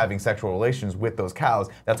Luke was having sexual relations with those cows.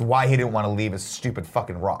 That's why he didn't want to leave his stupid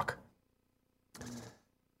fucking rock.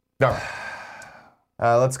 All right.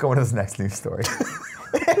 Let's go into this next news story.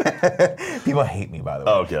 People hate me, by the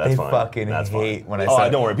way. Okay, that's fine. They fucking hate when I say. Oh,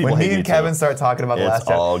 don't worry. People hate me when me and Kevin start talking about The Last Jedi.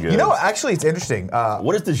 It's all good. You know, actually, it's interesting.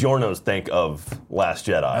 What does DiGiorno's think of Last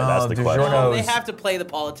Jedi? That's the question. They have to play the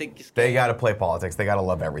politics. They got to play politics. They got to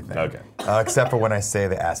love everything. Okay. Except for when I say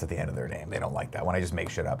the S at the end of their name. They don't like that. When I just make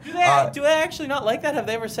shit up. Do they actually not like that? Have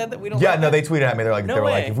they ever said that we don't? Yeah, no. They tweeted at me. They're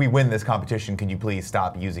like, if we win this competition, can you please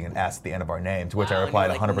stop using an S at the end of our name? To which I replied,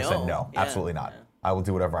 100% no. Absolutely not. I will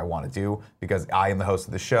do whatever I want to do because I am the host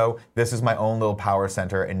of the show. This is my own little power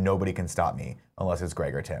center, and nobody can stop me unless it's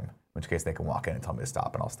Greg or Tim, in which case they can walk in and tell me to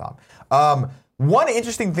stop, and I'll stop. One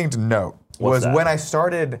interesting thing to note was when I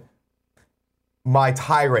started my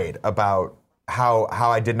tirade about how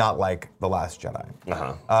I did not like The Last Jedi.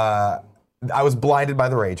 I was blinded by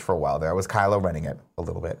the rage for a while there. I was Kylo Renning it a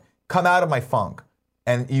little bit. Come out of my funk,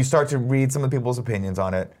 and you start to read some of the people's opinions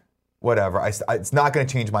on it. Whatever, it's not going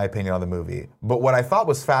to change my opinion on the movie. But what I thought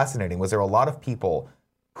was fascinating was there were a lot of people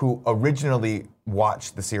who originally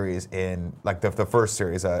watched the series in, like the first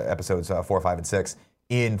series, episodes 4, 5, and 6,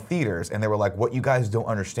 in theaters. And they were like, what you guys don't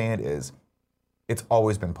understand is it's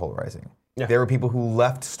always been polarizing. Yeah. There were people who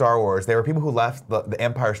left Star Wars. There were people who left the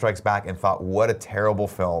Empire Strikes Back and thought, what a terrible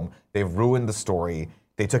film. They've ruined the story.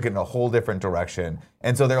 They took it in a whole different direction.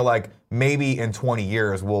 And so they're like, maybe in 20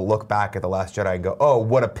 years, we'll look back at The Last Jedi and go, oh,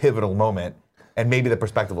 what a pivotal moment. And maybe the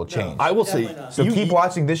perspective will change. I will say, so keep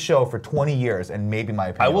watching this show for 20 years and maybe my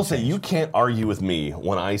opinion will change. You can't argue with me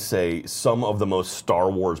when I say some of the most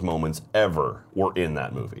Star Wars moments ever were in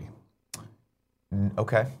that movie.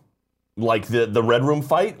 Okay. Like the Red Room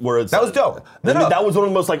fight, where it's that was dope. That was one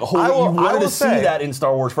of the most like holy. You wanted to see that in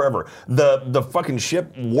Star Wars forever. The fucking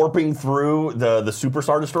ship warping through the Super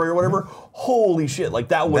Star Destroyer or whatever. Holy shit! Like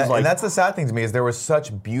that was and that's the sad thing to me is there were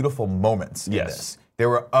such beautiful moments in this. There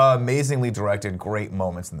were amazingly directed, great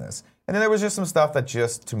moments in this. And then there was just some stuff that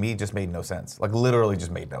just, to me, just made no sense. Like, literally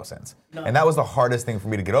just made no sense. No. And that was the hardest thing for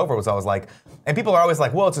me to get over, was I was like, and people are always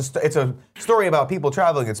like, well, it's a story about people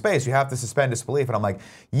traveling in space. You have to suspend disbelief. And I'm like,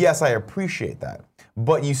 yes, I appreciate that.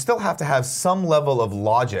 But you still have to have some level of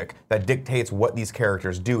logic that dictates what these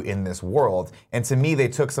characters do in this world. And to me, they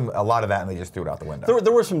took a lot of that and they just threw it out the window.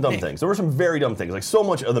 There were some dumb things. There were some very dumb things. Like, so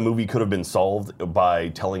much of the movie could have been solved by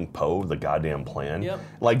telling Poe the goddamn plan. Yep.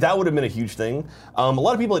 Like, that would have been a huge thing. A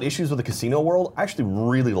lot of people had issues with the casino world. I actually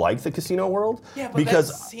really like the casino world. Yeah, but because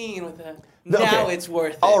that scene with the... Now it's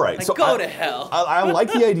worth it. All right, like, so go to hell. I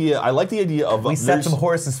like the idea. I like the idea of we set some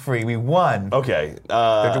horses free. We won. Okay. What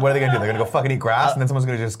are they gonna do? They're gonna go fucking eat grass, and then someone's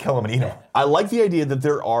gonna just kill them and eat them. I like the idea that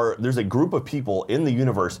there's a group of people in the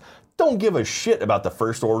universe don't give a shit about the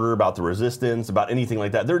First Order, about the Resistance, about anything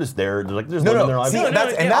like that. They're just there. They're like, there's living their lives.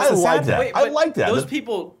 I like that. Those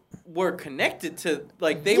people were connected to,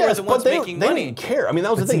 like, they were the ones making money. They didn't care. I mean,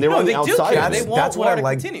 that was the thing. They were on the outside. That's what I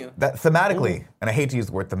like. That thematically, and I hate to use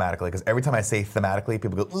the word thematically, because every time I say thematically,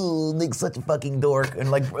 people go, ooh, Nick's such a fucking dork, and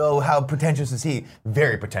like, oh, how pretentious is he?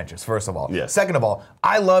 Very pretentious, first of all. Yes. Second of all,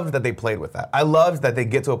 I loved that they played with that. I loved that they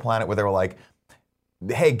get to a planet where they were like,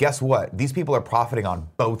 hey, guess what? These people are profiting on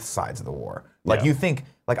both sides of the war. Like, you think,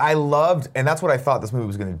 like, I loved, and that's what I thought this movie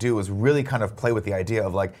was going to do, was really kind of play with the idea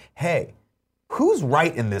of like, hey, who's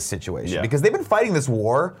right in this situation? Yeah. Because they've been fighting this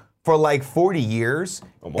war for like 40 years,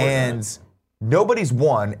 and nobody's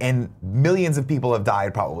won, and millions of people have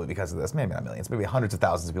died probably because of this. Maybe not millions, maybe hundreds of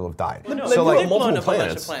thousands of people have died. Well, no, so like multiple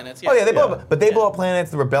planets. Yeah. Oh yeah, they blow up, but they blow up planets.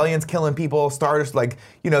 The rebellion's killing people. Stars, like,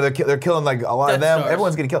 you know, they're killing like a lot of them. Stars.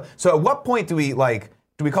 Everyone's getting killed. So at what point do we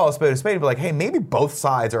call a spade and be like, hey, maybe both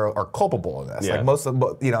sides are culpable in this. Yeah. Like, most of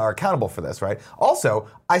them, are accountable for this, right? Also,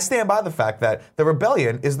 I stand by the fact that the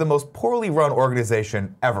rebellion is the most poorly run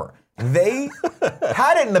organization ever. They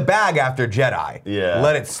had it in the bag after Jedi. Yeah.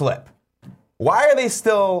 Let it slip. Why are they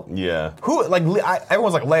still? Yeah. Who? Like,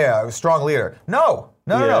 everyone's like, Leia, a strong leader. No.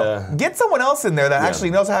 Get someone else in there that actually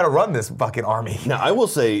knows how to run this fucking army. Now, I will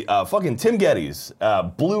say, fucking Tim Geddes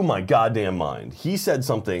blew my goddamn mind. He said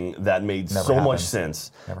something that made much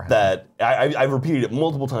sense that I've repeated it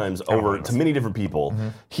multiple times to many different people. Mm-hmm.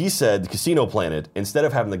 He said, Casino Planet, instead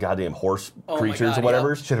of having the goddamn horse creatures or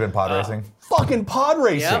whatever. Should have been pod racing. Fucking pod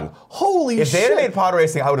racing. Yep. Holy shit. If they had made pod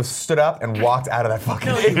racing, I would have stood up and walked out of that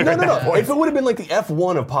fucking thing. No. If it would have been like the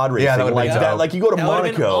F1 of pod racing, like you go to Monaco. That would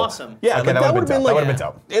have been awesome. Yeah, okay, that would have been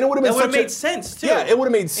dope. And it would have been made sense too. Yeah, it would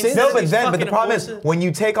have made sense. No, but the problem is when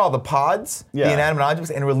you take all the pods, the inanimate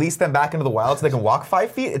objects, and release them back into the wild so they can walk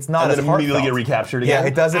 5 feet, it's not as heartfelt. And then immediately get recaptured again. Yeah,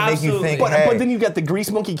 it doesn't make you think. But then you get the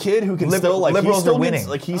grease monkey kid who can still like liberals are winning.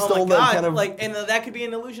 Like he's still the kind of like, and that could be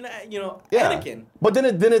an illusion, Anakin. But then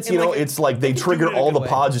it's it's like they trigger all the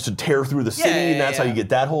pods just to tear through the city, and that's how you get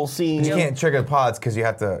that whole scene. But you can't trigger the pods because you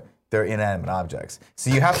have to. They're inanimate objects.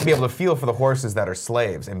 So you have to be able to feel for the horses that are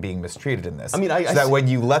slaves and being mistreated in this. I mean, so that when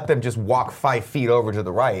you let them just walk 5 feet over to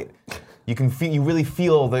the right, you really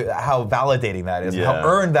feel how validating that is, how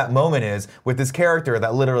earned that moment is with this character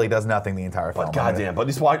that literally does nothing the entire film. But goddamn, but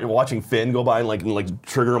just watching Finn go by and like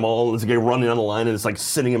trigger them all, and this guy running down the line, and it's like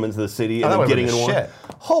sending him into the city and then getting in one.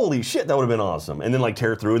 Holy shit, that would have been awesome. And then like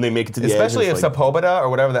tear through, and they make it to the edge. Especially if Sepulveda or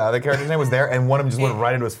whatever the other character's name was there, and one of them just went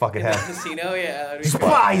right into his fucking head. Casino,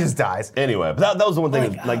 he just dies. Anyway, but that was the one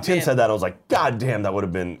thing. Tim said that, I was like, God damn, that would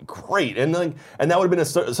have been great, and that would have been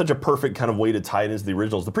such a perfect kind of way to tie it into the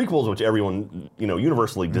originals, the prequels, which everyone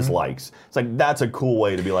universally dislikes. It's like, that's a cool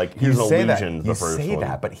way to be like, here's an illusion. You say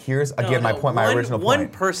that, but here's again my point, my original point. One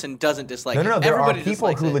person doesn't dislike it. No, there are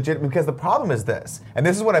people who legit, because the problem is this, and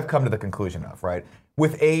this is what I've come to the conclusion of, right?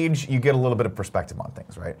 With age, you get a little bit of perspective on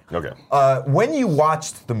things, right? Okay. When you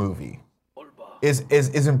watched the movie,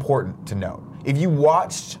 is important to note. If you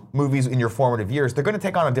watched movies in your formative years, they're going to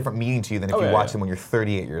take on a different meaning to you than if you watch them when you're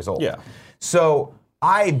 38 years old. Yeah. So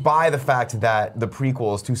I buy the fact that the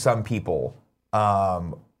prequels to some people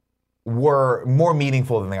were more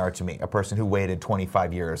meaningful than they are to me, a person who waited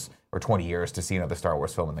 25 years or 20 years to see another Star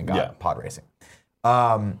Wars film and then got pod racing.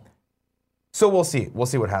 So we'll see. We'll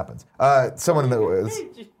see what happens. Someone in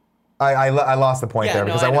the... I lost the point there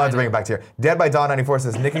because I wanted to bring it back to here. Dead by Dawn 94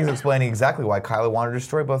 says, Nikki's explaining exactly why Kylo wanted to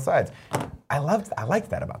destroy both sides. I liked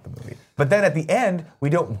that about the movie. But then at the end, we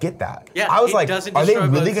don't get that. Yeah, I was like, are they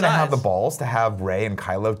really going to have the balls to have Rey and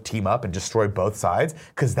Kylo team up and destroy both sides?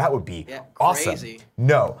 Because that would be awesome. Crazy.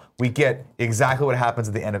 No, we get exactly what happens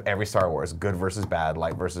at the end of every Star Wars. Good versus bad,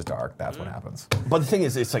 light versus dark. That's what happens. But the thing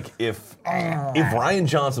is, it's like, if Rian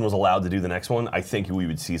Johnson was allowed to do the next one, I think we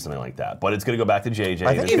would see something like that. But it's going to go back to JJ.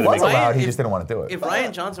 I think he was allowed, he just didn't want to do it. If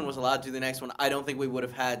Rian Johnson was allowed to do the next one, I don't think we would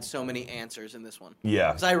have had so many answers in this one. Yeah.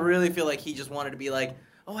 Because I really feel like he just wanted to be like,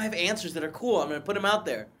 oh, I have answers that are cool. I'm going to put them out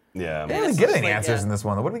there. Yeah. We didn't get any answers in this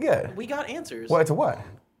one, though. What did we get? We got answers. What, to what?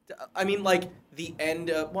 I mean, like, the end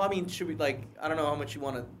of... Well, I mean, should we, like... I don't know how much you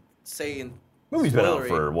want to say in... Movie's been out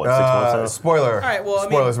for, what, 6 months now? Spoiler. All right, well,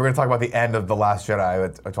 Spoilers. We're going to talk about the end of The Last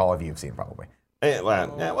Jedi, which all of you have seen, probably.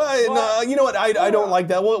 No, you know what? I don't like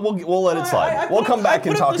that. We'll let it slide. We'll come back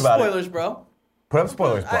and talk about it. Spoilers, bro. Put up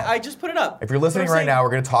spoilers, bro. I just put it up. If you're listening right now, we're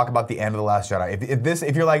going to talk about the end of The Last Jedi.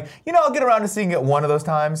 If you're like, I'll get around to seeing it one of those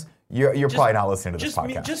times, you're probably not listening to this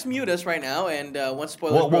podcast. Just mute us right now, and once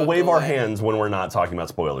spoilers. We'll wave our hands when we're not talking about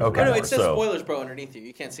spoilers. Okay. No, it says spoilers, bro, underneath you.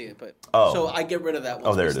 You can't see it, but so I get rid of that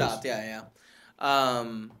once we stopped. Yeah.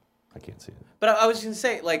 I can't see it. But I was going to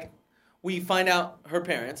say, like, we find out her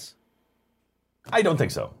parents. I don't think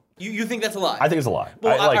so. You think that's a lie? I think it's a lie.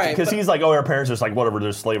 Well, because he's like, her parents are just like, whatever,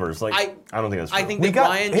 they're slavers. Like, I don't think that's true. I think that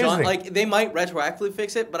Ryan Johnson, like, they might retroactively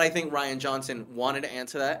fix it, but I think Ryan Johnson wanted to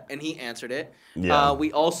answer that, and he answered it. Yeah.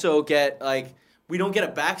 We also get, like, we don't get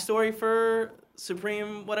a backstory for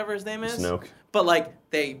Supreme, whatever his name is. Snoke. But, like,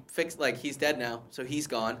 they fixed, like, he's dead now, so he's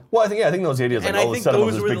gone. Well, I think those ideas, like, and set up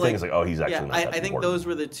this big thing. It's like, he's actually not that I think important. those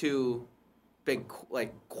were the two big,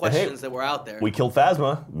 like, questions that were out there. We killed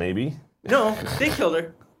Phasma, maybe. No, they killed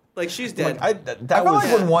her. Like, she's dead. I feel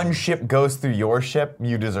like when one ship goes through your ship,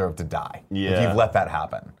 you deserve to die. Yeah. If you've let that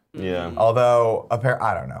happen. Yeah. Although,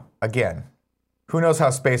 I don't know. Again, who knows how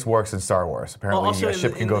space works in Star Wars? Apparently, a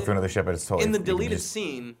ship can go through another ship, and it's totally... In the deleted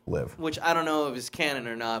scene, live. Which I don't know if it's canon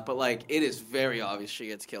or not, but, like, it is very obvious she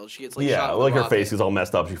gets killed. She gets, like, shot with like a her face is all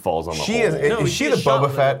messed up. She falls on the hole. Is she the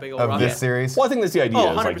Boba Fett of this series? Well, I think that's the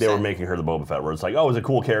idea. Is like they were making her the Boba Fett, where it's like, it's a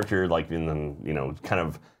cool character, like, and then, kind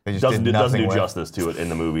of doesn't do justice to it in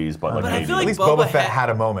the movies. But I feel like at least Boba Fett had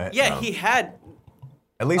a moment. Yeah, he had.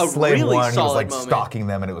 At least Slave really 1, he was like moment. Stalking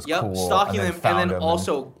them, and it was cool. Stalking them, and then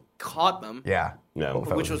also caught them. Yeah.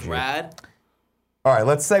 Which was rad. All right,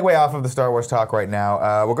 let's segue off of the Star Wars talk right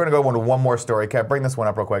now. We're going to go into one more story. Kev, bring this one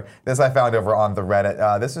up real quick. This I found over on the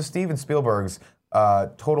Reddit. This is Steven Spielberg's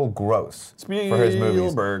total gross for his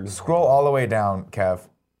movies. Scroll all the way down, Kev,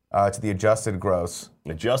 to the adjusted gross.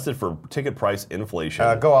 Adjusted for ticket price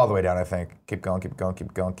inflation. Go all the way down, I think. Keep going.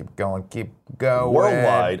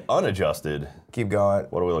 Worldwide, unadjusted. Keep going.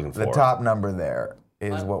 What are we looking for? The top number there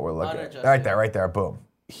is what we're looking at. Right there, boom.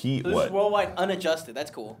 This is worldwide unadjusted. That's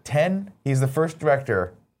cool. 10. He's the first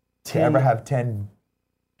director to ever have 10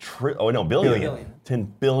 billion. $10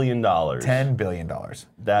 billion. $10 billion.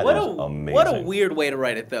 That is amazing. What a weird way to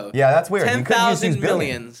write it, though. Yeah, that's weird. 10,000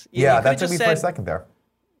 millions. Yeah, that took me for a second there.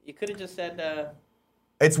 You could have just said.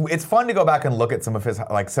 It's fun to go back and look at some of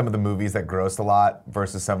the movies that grossed a lot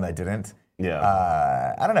versus some that didn't.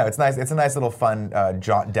 Yeah. I don't know. It's nice. It's a nice little fun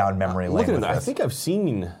jaunt down memory lane. Look at it. I think I've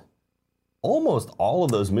seen almost all of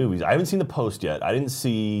those movies. I haven't seen The Post yet. I didn't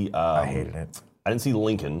see. I hated it. I didn't see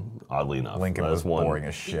Lincoln. Oddly enough, Lincoln was boring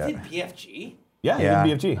as shit. He did BFG. Yeah, he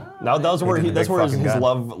did BFG. Now that's where his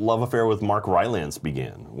love affair with Mark Rylance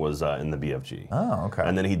began. Was in the BFG. Oh, okay.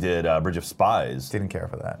 And then he did Bridge of Spies. Didn't care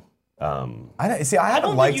for that. I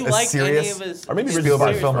haven't liked a serious or maybe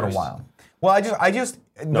Spielberg film in a while. Well,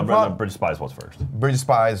 Bridge of Spies was first. Bridge of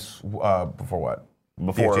Spies before what?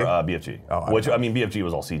 Before BFG. BFG. BFG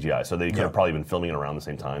was all CGI, so they could have probably been filming it around the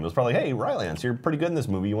same time. It was probably, hey, Rylance, you're pretty good in this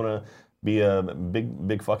movie. You want to be a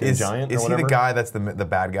big fucking giant or whatever? Is he the guy that's the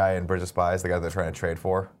bad guy in Bridge of Spies, the guy they're trying to trade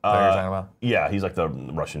for? Is that what you're talking about? Yeah, he's like the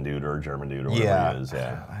Russian dude or German dude or whatever he is.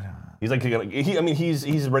 Yeah. I don't know. He's like,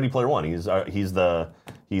 he's Ready Player One.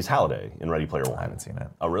 He's Halliday in Ready Player One. I haven't seen it.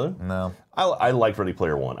 Oh, really? No. I liked Ready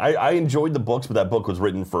Player One. I enjoyed the books, but that book was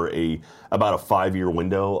written for about a 5-year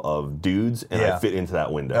window of dudes, and I fit into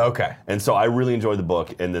that window. Okay. And so I really enjoyed the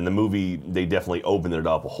book, and then the movie, they definitely opened it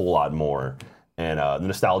up a whole lot more. And the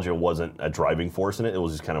nostalgia wasn't a driving force in it. It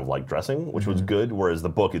was just kind of like dressing, which was good, whereas the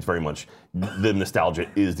book, it's very much, the nostalgia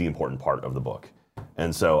is the important part of the book.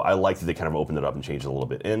 And so I liked that they kind of opened it up and changed it a little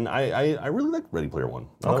bit. And I really liked Ready Player One.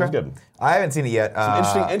 That was good. I haven't seen it yet.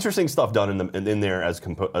 Some interesting stuff done in there as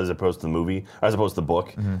opposed to the movie, as opposed to the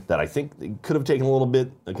book, that I think they could have taken a little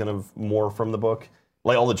bit kind of more from the book.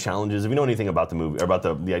 Like all the challenges. If you know anything about the movie, or about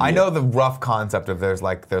the idea. I know the rough concept of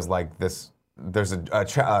there's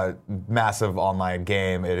a massive online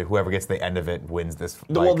game, and whoever gets the end of it wins this.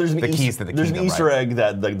 There's the keys to the kingdom. There's an Easter egg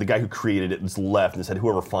that the guy who created it was left and said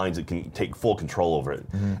whoever finds it can take full control over it.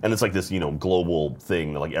 And it's like this global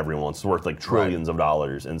thing that like everyone wants. It's worth like trillions of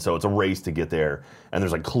dollars, and so it's a race to get there. And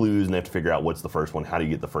there's like clues, and they have to figure out what's the first one. How do you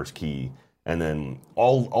get the first key? And then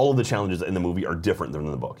all of the challenges in the movie are different than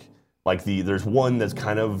in the book. Like there's one that's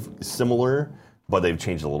kind of similar, but they've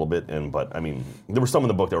changed a little bit. But I mean, there were some in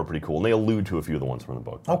the book that were pretty cool, and they allude to a few of the ones from the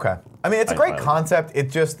book. Okay. I mean, it's a great concept. It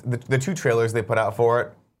just the two trailers they put out for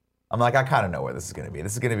it I'm like, I kind of know where this is going to be.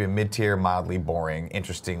 This is going to be a mid-tier, mildly boring,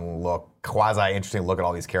 interesting look, quasi-interesting look at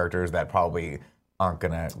all these characters that probably aren't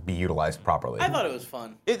going to be utilized properly. I thought it was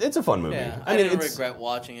fun. It's a fun movie. Yeah, I didn't regret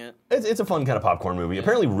watching it. It's a fun kind of popcorn movie. Yeah.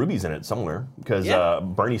 Apparently Ruby's in it somewhere because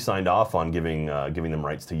Bernie signed off on giving them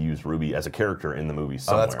rights to use Ruby as a character in the movie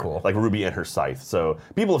somewhere. Oh, that's cool. Like Ruby and her scythe. So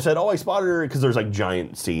people have said, I spotted her because there's like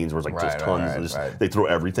giant scenes where it's like just tons and they throw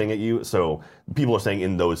everything at you. So people are saying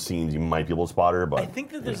in those scenes you might be able to spot her. But I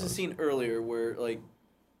think that there's a scene earlier where like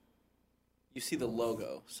you see the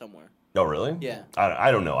logo somewhere. Oh, really? Yeah.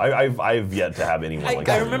 I don't know. I've yet to have anyone like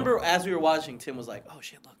that. I remember as we were watching, Tim was like, oh,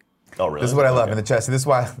 shit, look. Oh, really? This is what I love in the chat. See, this is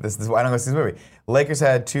why I don't go see this movie. Lakers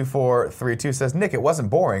had 2-4-3-2 says, Nick, it wasn't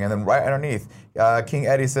boring. And then right underneath, King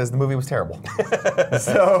Eddie says the movie was terrible.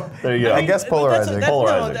 So, there you go. I guess polarizing.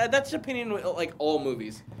 No, that's opinion with like all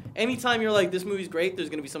movies. Anytime you're like, this movie's great, there's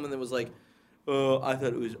going to be someone that was like, I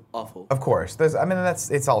thought it was awful. Of course.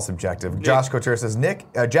 It's all subjective. Nick. Josh Couture says,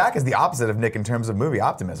 Jack is the opposite of Nick in terms of movie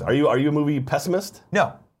optimism. Are you a movie pessimist?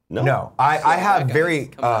 No. I have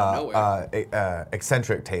very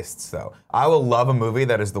eccentric tastes, though. I will love a movie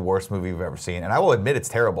that is the worst movie you've ever seen, and I will admit it's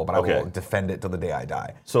terrible, but I will defend it till the day I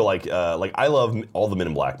die. So, like I love all the Men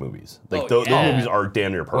in Black movies. Like those movies are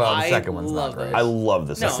damn near perfect. Well, the second one's not great. I love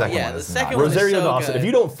the second one. The second one is Rosario so Dawson. good. If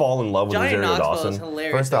you don't fall in love with Johnny Rosario Knoxville Dawson, is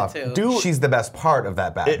hilarious. First off, she's the best part of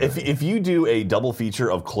that Batman. If you do a double feature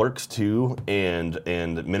of Clerks 2 and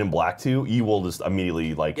Men in Black 2, you will just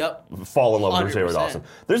immediately fall in love with Rosario Dawson.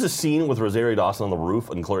 There's a scene with Rosario Dawson on the roof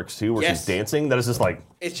in Clerks 2 where she's dancing. That is just like.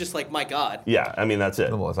 It's just like, my God. Yeah, I mean, that's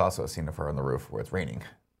it. Well, there's also a scene of her on the roof where it's raining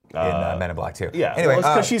in Men in Black 2. Yeah, anyway,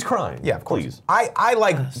 because she's crying. Yeah, of course. Please. I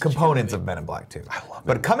like components of Men in Black 2. I love it.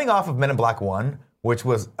 But coming off of Men in Black 1, which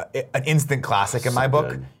was an instant classic in my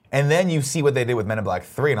book, and then you see what they did with Men in Black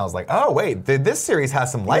 3, and I was like, oh, wait, this series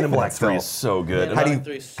has some life in it. Men in Black 3 is so good. How do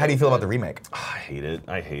you feel about the remake? I hate it.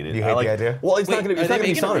 You hate the idea? Well, it's not going to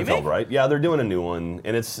be Sonnenfeld, right? Yeah, they're doing a new one,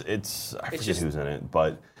 and it's I forget who's in it,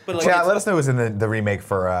 but like, let us know who's in the remake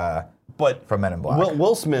for Men in Black.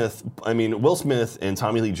 Will Smith and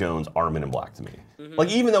Tommy Lee Jones are Men in Black to me. Mm-hmm. Like,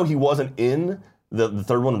 even though he wasn't in the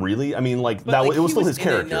third one, really, I mean, like it was still his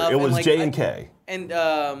character. It was J and K. And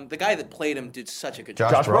the guy that played him did such a good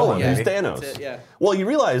job. Josh Brolin, who's Thanos. Well, you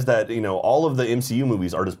realize that all of the MCU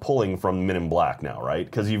movies are just pulling from Men in Black now, right?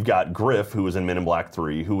 Because you've got Griff, who was in Men in Black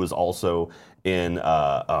 3, who was also in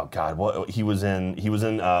he was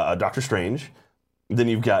in Doctor Strange. Then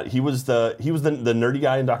you've got he was the nerdy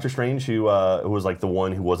guy in Doctor Strange who was like the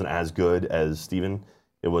one who wasn't as good as Steven.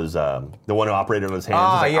 It was the one who operated on his hands.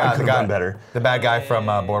 I could have done better. The bad guy from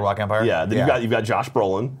Boardwalk Empire. Yeah. Then you've got Josh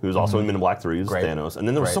Brolin, who's also in Men in Black 3, who's Thanos, and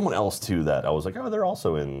then there was someone else too that I was like, they're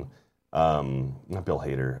also in. Not Bill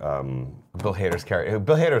Hader. Bill Hader's character.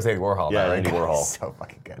 Bill Hader's Andy Warhol. Yeah, right? Andy Warhol. So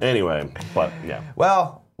fucking good. Anyway, but yeah.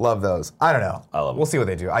 Well, love those. I don't know. I love them. We'll see what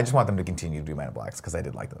they do. I just want them to continue to do Men in Blacks because I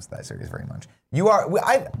did like that series very much.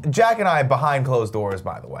 Jack and I, behind closed doors,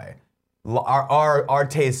 by the way, our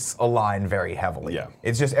tastes align very heavily. Yeah.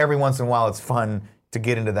 It's just every once in a while it's fun to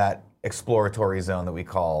get into that exploratory zone that we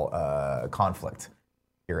call conflict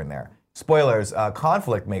here and there. Spoilers,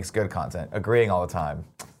 conflict makes good content. Agreeing all the time,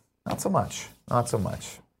 not so much.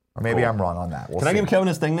 Or maybe I'm wrong on that. We'll Can I give Kevin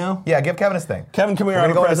his thing now? Yeah, give Kevin his thing. Kevin, come here. We're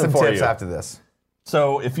I'm going to go into present some for tips you. after this.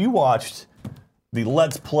 So if you watched the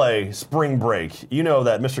Let's Play Spring Break, you know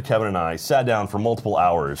that Mr. Kevin and I sat down for multiple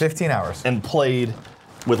hours. 15 hours. And played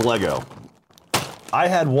with Lego. I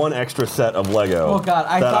had one extra set of Lego. Oh God!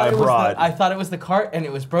 I thought it was the cart and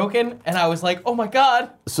it was broken, and I was like, oh my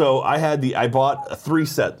God! So I bought a 3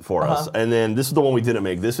 set for us, and then this is the one we didn't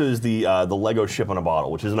make. This is the Lego Ship on a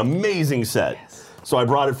Bottle, which is an amazing set. Yes. So I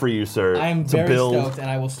brought it for you, sir. I'm very stoked, and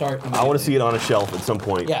I will start immediately. I want to see it on a shelf at some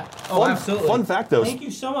point. Yeah. Oh, absolutely. Fun fact, though. Thank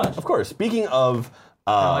you so much. Of course. Speaking of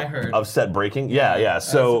I heard. Of set breaking, yeah.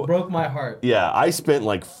 So it broke my heart. Yeah, I spent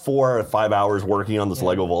like 4 or 5 hours working on this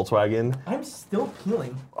Lego Volkswagen. I'm still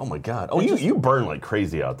peeling. Oh my God! Oh, you burn like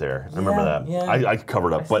crazy out there. I remember that. Yeah. I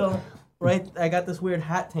covered up, but. I got this weird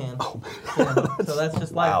hat tan. Oh, so that's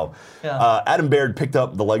just life. Wow. Yeah. Adam Baird picked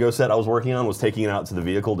up the Lego set I was working on, was taking it out to the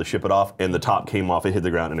vehicle to ship it off, and the top came off, it hit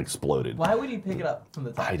the ground, and exploded. Why would you pick it up from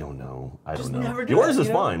the top? I don't know. Never do yours that, is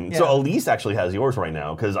fine. Yeah. So Elise actually has yours right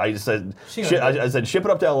now, because I just said, I said, ship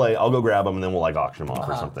it up to LA, I'll go grab them, and then we'll like auction them off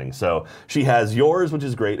or something. So she has yours, which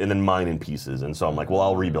is great, and then mine in pieces. And so I'm like, well,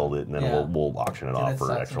 I'll rebuild it, and then we'll auction it off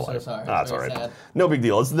for extra life. So sorry. That's all right. Sad. No big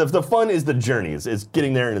deal. The fun is the journey. It's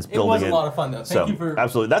getting there, and it's building it. a lot of fun though. Thank you for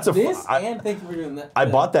absolutely. That's a this, and thank you for doing that. I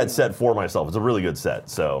bought that set for myself. It's a really good set,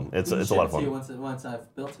 so it's a lot of fun. Once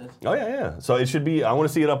I've built it. Oh yeah. So it should be. I want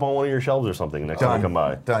to see it up on one of your shelves or something next time I come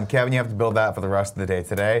by. Done. Kevin, you have to build that for the rest of the day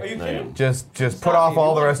today. Are you kidding? Just put off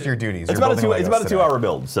all the rest of your duties. It's about a 2-hour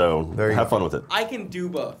build, so have fun with it. I can do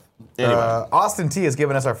both. Anyway. Austin T has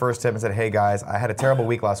given us our first tip and said, "Hey guys, I had a terrible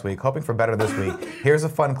week last week, hoping for better this week. Here's a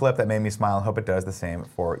fun clip that made me smile and hope it does the same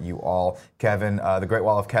for you all." Kevin, the Great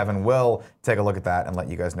Wall of Kevin, will take a look at that and let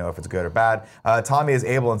you guys know if it's good or bad. Tommy is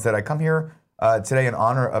able and said, "I come here today in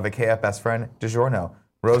honor of a KF best friend, DiGiorno.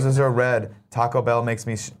 Roses are red, Taco Bell makes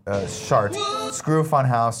me shart, screw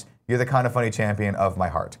Funhouse, you're the kind of funny champion of my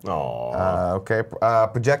heart." Aww. Okay,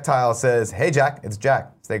 Projectile says, "Hey Jack, it's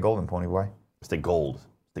Jack. Stay golden, pony boy." Stay gold.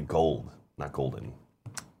 Stay gold, not golden.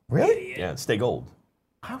 Really? Yeah, stay gold.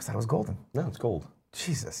 I always thought it was golden. No, it's gold.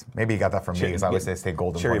 Jesus. Maybe you got that from me, because I always say stay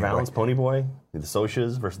golden. Cherry pony Valance, boy. Pony Boy, the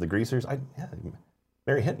Socias versus the Greasers.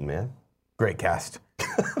 Mary Hinton, man. Great cast.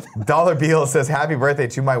 Dollar Beal says, "Happy birthday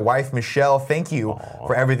to my wife, Michelle. Thank you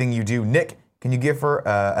for everything you do. Nick, can you give her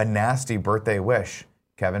a nasty birthday wish?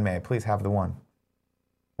 Kevin, may I please have the one?"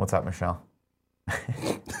 What's up, Michelle?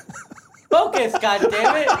 Focus,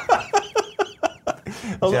 goddammit!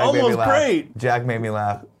 That was almost great. Jack made me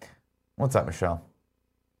laugh. What's up, Michelle?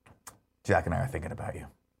 Jack and I are thinking about you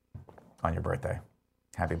on your birthday.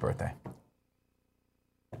 Happy birthday.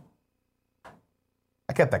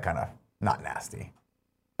 I kept that kind of not nasty.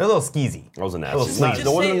 A little skeezy. That was a nasty. A little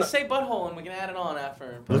sleazy. Just say butthole and we can add it on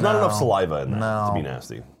after. There's not enough saliva in that to be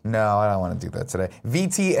nasty. No, I don't want to do that today.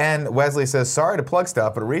 VTN Wesley says, "Sorry to plug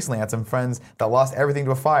stuff, but recently I had some friends that lost everything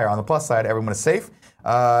to a fire. On the plus side, everyone is safe."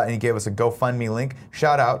 And he gave us a GoFundMe link.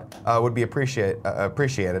 Shout out would be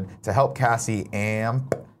appreciated to help Cassie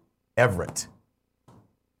Amp Everett.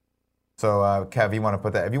 So, Kev, you want to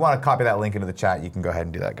put that? If you want to copy that link into the chat, you can go ahead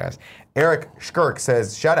and do that, guys. Eric Shkirk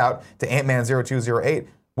says, "Shout out to Antman0208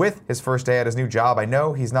 with his first day at his new job. I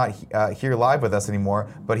know he's not here live with us anymore,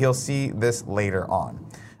 but he'll see this later on."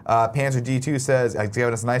 Panzer G2 says, he's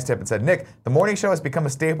given us a nice tip and said, "Nick, the morning show has become a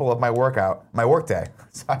staple of my work day.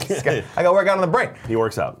 So I got to work out on the break." He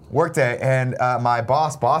works out. Work day, and my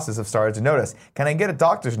bosses have started to notice. "Can I get a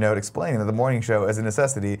doctor's note explaining that the morning show is a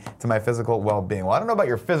necessity to my physical well-being?" Well, I don't know about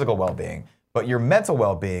your physical well-being, but your mental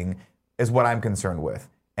well-being is what I'm concerned with.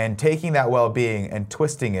 And taking that well-being and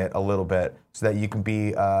twisting it a little bit so that you can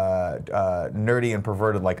be nerdy and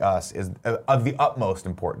perverted like us is of the utmost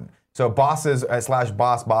important. So bosses /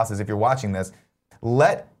 bosses, if you're watching this,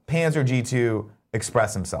 let Panzer G2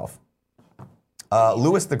 express himself.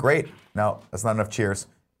 Lewis the Great, no, that's not enough cheers.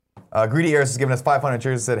 Greedy Ears has given us 500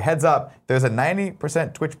 cheers and said, "Heads up, there's a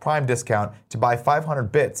 90% Twitch Prime discount to buy 500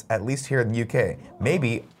 bits, at least here in the UK.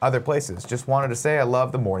 Maybe other places. Just wanted to say I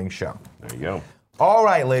love the morning show." There you go. All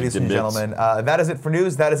right, ladies and gentlemen, that is it for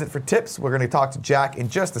news. That is it for tips. We're going to talk to Jack in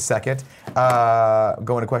just a second.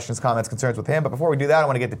 Go into questions, comments, concerns with him. But before we do that, I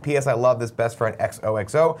want to get to PS I Love This Best Friend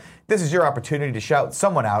XOXO. This is your opportunity to shout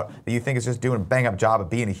someone out that you think is just doing a bang-up job of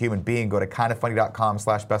being a human being. Go to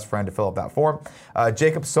kindafunny.com/bestfriend to fill out that form.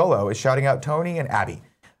 Jacob Solo is shouting out Tony and Abby.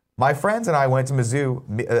 "My friends and I went to the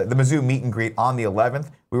Mizzou meet and greet on the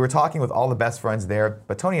 11th. We were talking with all the best friends there,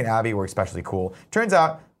 but Tony and Abby were especially cool. Turns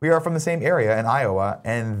out we are from the same area in Iowa,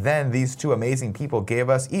 and then these two amazing people gave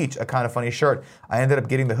us each a Kind of Funny shirt. I ended up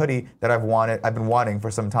getting the hoodie that I've been wanting for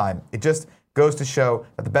some time. It just goes to show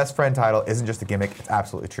that the best friend title isn't just a gimmick, it's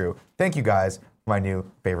absolutely true. Thank you guys for my new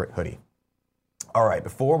favorite hoodie." All right,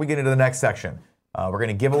 before we get into the next section, we're going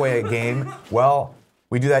to give away a game. Well,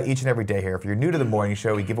 we do that each and every day here. If you're new to the morning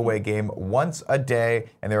show, we give away a game once a day,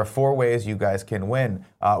 and there are 4 ways you guys can win.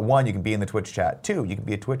 1, you can be in the Twitch chat. 2, you can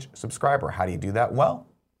be a Twitch subscriber. How do you do that? Well,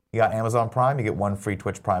 you got Amazon Prime, you get 1 free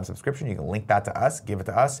Twitch Prime subscription. You can link that to us, give it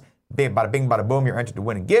to us. Bada bing, bada boom, you're entered to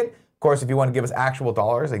win again. Of course, if you want to give us actual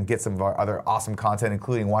dollars and get some of our other awesome content,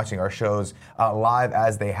 including watching our shows live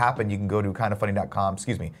as they happen, you can go to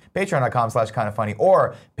patreon.com/kindoffunny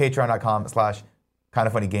or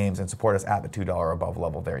patreon.com/kindoffunnygames and support us at the $2 above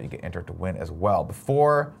level there. You get entered to win as well.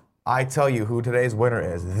 Before I tell you who today's winner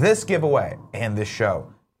is, this giveaway and this show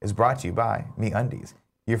is brought to you by MeUndies.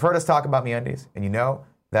 You've heard us talk about MeUndies, and you know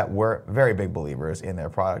that we're very big believers in their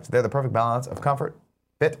products. They're the perfect balance of comfort,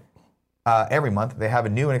 fit. Every month, they have a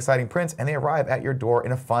new and exciting prints, and they arrive at your door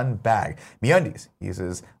in a fun bag. MeUndies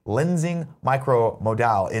uses lensing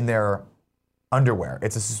micromodal in their underwear.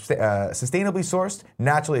 It's a sustainably sourced,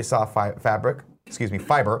 naturally soft fiber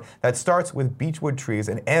that starts with beechwood trees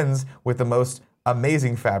and ends with the most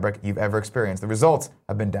amazing fabric you've ever experienced. The results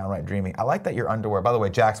have been downright dreamy. I like that your underwear, by the way,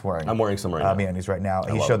 Jack's wearing. I'm wearing some right now. MeUndies right now.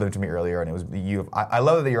 He showed them to me earlier, and it was I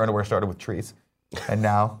love that your underwear started with trees, and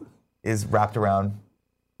now is wrapped around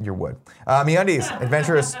your wood. MeUndies,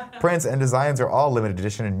 adventurous prints and designs are all limited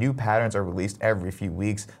edition, and new patterns are released every few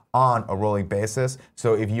weeks on a rolling basis.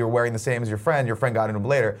 So if you're wearing the same as your friend got into them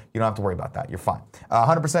later, you don't have to worry about that. You're fine.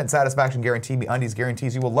 100% satisfaction guarantee. MeUndies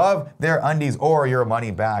guarantees you will love their undies or your money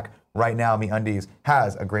back. Right now, MeUndies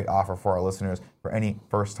has a great offer for our listeners. For any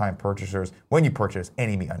first-time purchasers, when you purchase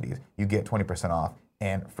any MeUndies, you get 20% off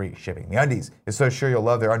and free shipping. MeUndies is so sure you'll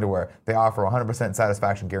love their underwear. They offer 100%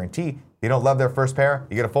 satisfaction guarantee. If you don't love their first pair,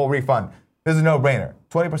 you get a full refund. This is a no-brainer.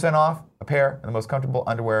 20% off a pair of the most comfortable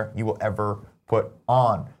underwear you will ever put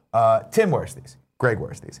on. Tim wears these. Greg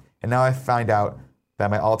wears these. And now I find out that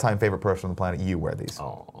my all-time favorite person on the planet, you wear these.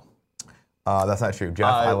 Oh. That's not true. Jeff,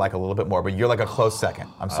 I like a little bit more, but you're like a close second.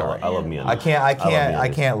 I'm sorry. I love MeUndies. I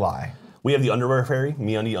can't lie. We have the underwear fairy,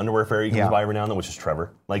 MeUndies underwear fairy comes by every now and then, which is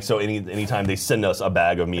Trevor. Like, so anytime they send us a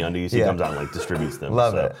bag of MeUndies, he comes out and like distributes them.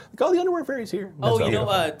 Love it. Like, oh, the underwear fairy's here.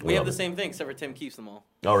 We have the same thing, except for Tim keeps them all.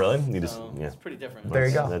 Oh, really? It's pretty different. There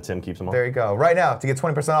you go. Tim keeps them all. There you go. Right now, to get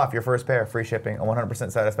 20% off your first pair, free shipping, a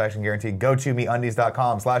 100% satisfaction guarantee, go to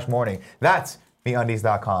MeUndies.com/morning. That's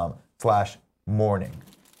MeUndies.com/morning.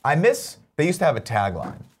 They used to have a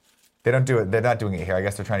tagline. They don't do it. They're not doing it here. I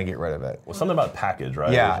guess they're trying to get rid of it. Well, something about package,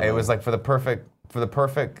 right? Yeah, it was like to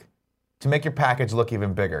make your package look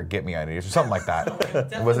even bigger, get MeUndies or something like that.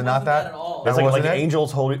 Was it not that? At all. It's like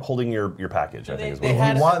angels holding your package, I think is what it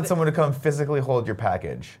was. You want someone to come physically hold your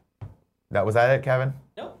package. Was that it, Kevin?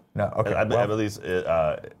 No, okay. I believe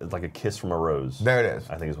it's like a kiss from a rose. There it is.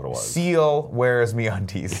 I think is what it was. Seal wears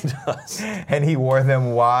MeUndies. He does. And he wore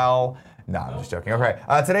them while... No, I'm just joking. Okay,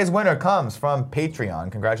 today's winner comes from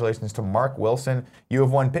Patreon. Congratulations to Mark Wilson. You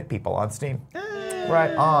have won Pit People on Steam.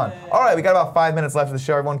 Right on. All right, we got about 5 minutes left of the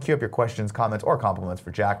show. Everyone queue up your questions, comments, or compliments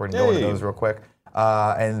for Jack. We're going to go into those real quick.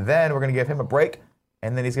 And then we're going to give him a break.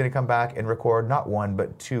 And then he's going to come back and record not one,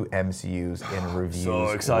 but 2 MCUs in reviews. So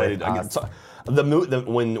excited.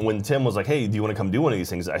 When Tim was like, hey, do you want to come do one of these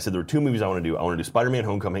things? I said there are 2 movies I want to do. I want to do Spider-Man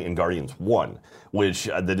Homecoming and Guardians 1, which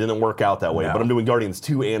that didn't work out that way. No. But I'm doing Guardians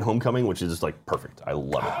 2 and Homecoming, which is just like perfect. I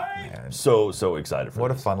love it. Man. So excited for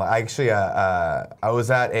What this. a fun life. I was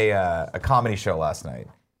at a comedy show last night.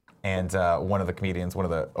 And one of the comedians, one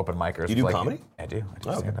of the open micers. You do comedy? I do. I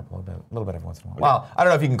just stand up a little bit every once in a while. Well, I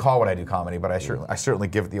don't know if you can call what I do comedy, but I certainly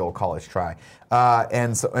give it the old college try.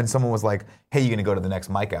 And someone was like, "Hey, you gonna go to the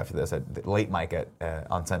next mic after this, at the late mic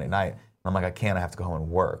on Sunday night?" And I'm like, "I can't. I have to go home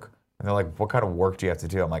and work." And they're like, "What kind of work do you have to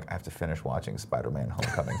do?" I'm like, "I have to finish watching Spider-Man: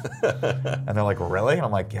 Homecoming." And they're like, "Really?" And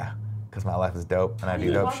I'm like, "Yeah, because my life is dope and I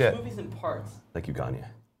do dope shit." Movies in parts. Thank you, Kanye.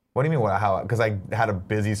 What do you mean? How? Because I had a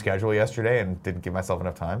busy schedule yesterday and didn't give myself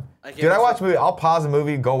enough time. Dude, I watch a movie. I'll pause a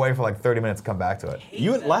movie, go away for like 30 minutes, come back to it.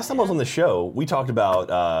 Last time I was on the show, we talked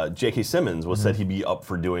about J.K. Simmons said he'd be up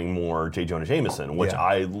for doing more J. Jonah Jameson, which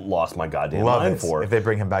I lost my goddamn mind for. If they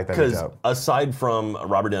bring him back, that'd be dope. Because aside from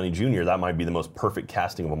Robert Downey Jr., that might be the most perfect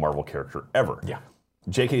casting of a Marvel character ever. Yeah.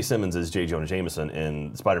 J.K. Simmons as J. Jonah Jameson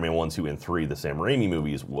in Spider-Man 1, 2, and 3, the Sam Raimi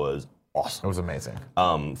movies, was awesome. It was amazing.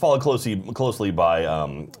 Followed closely by,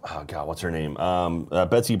 oh God, what's her name?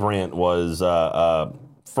 Betsy Brandt was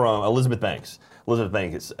from Elizabeth Banks. Elizabeth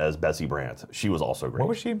Banks as Betsy Brandt. She was also great. What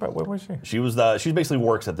was she? But what was she? She was she basically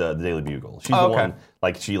works at the Daily Bugle. She's the one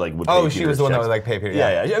she would. Oh, she was the one that would like pay Peter.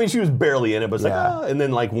 Yeah. I mean, she was barely in it, but it's and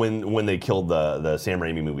then like when they killed the Sam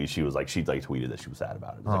Raimi movie, she tweeted that she was sad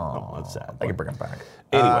about it. It's like, oh, that's sad. I can bring it back.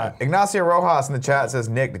 Anyway, Ignacio Rojas in the chat says,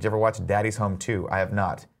 "Nick, did you ever watch Daddy's Home 2? I have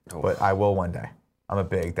not, but I will one day. I'm a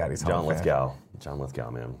big Daddy's Home fan. John Lithgow,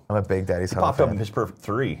 man. I'm a big Daddy's Home fan. He popped up in Pitch Perfect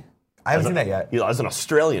 3. I haven't seen that yet. As an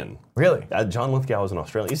Australian. Really? John Lithgow is an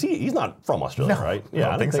Australian. He's not from Australia, right? Yeah,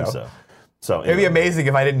 I don't think so. So it'd be amazing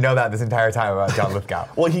if I didn't know that this entire time about John Lithgow.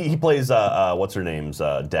 Well, he plays what's her name's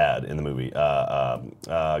dad in the movie.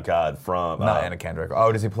 God from not Anna Kendrick.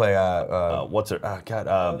 Oh, does he play what's her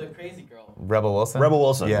God? The crazy girl. Rebel Wilson. Rebel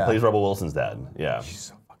Wilson. Yeah. He plays Rebel Wilson's dad. Yeah. She's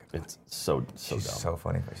so fucking funny. It's so She's dumb. so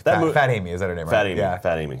funny. Fat Amy, is that her name? Fat right? Amy. Yeah.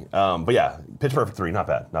 Fat Amy. But yeah, Pitch Perfect 3, not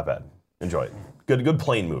bad. Enjoy it. Good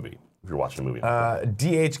plain movie. If you're watching a movie.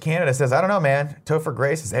 DH Canada says, I don't know, man. Topher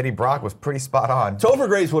Grace as Eddie Brock was pretty spot on. Topher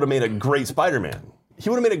Grace would have made a great Spider-Man. He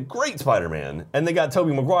would have made a great Spider-Man. And they got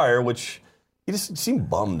Tobey Maguire, which he just seemed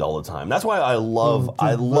bummed all the time. That's why I love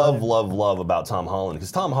about Tom Holland.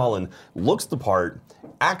 Because Tom Holland looks the part,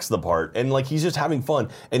 acts the part, and like he's just having fun.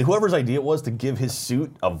 And whoever's idea it was to give his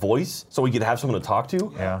suit a voice so he could have someone to talk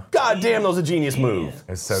to, God damn, that was a genious move.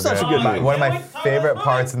 It's so Such a good move. One of my favorite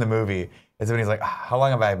parts in the movie is when he's like, how long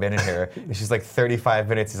have I been in here? And she's like, 35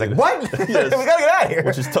 minutes. He's like, what? Yes. We gotta get out of here.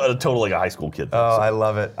 Which is total like a high school kid thing. Oh, I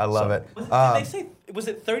love it. I love it. Did they say, was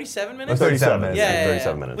it 37 minutes? 37 minutes. Yeah,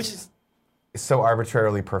 37 minutes. Which is so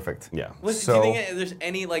arbitrarily perfect. Yeah. Do you think there's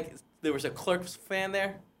any there was a Clerks fan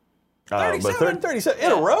there? 37. But 37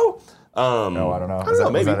 in a row. No, I don't know. I don't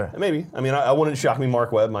know. Maybe. I mean, I wouldn't shock me.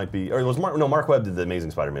 Mark Webb might be, or it was Mark Webb did the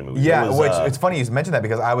Amazing Spider-Man movie. Yeah, which it's funny you mentioned that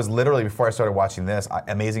because I was literally before I started watching this,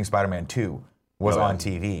 Amazing Spider-Man 2 was on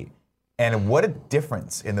TV, and what a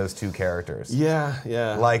difference in those two characters.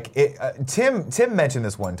 Yeah. Like Tim mentioned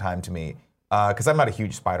this one time to me because I'm not a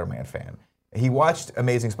huge Spider-Man fan. He watched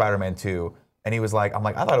Amazing Spider-Man 2, and he was like, I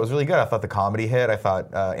thought it was really good. I thought the comedy hit. I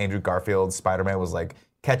thought Andrew Garfield's Spider-Man was like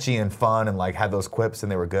catchy and fun and like had those quips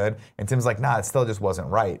and they were good. And Tim's like, nah, it still just wasn't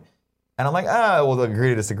right. And I'm like, we'll agree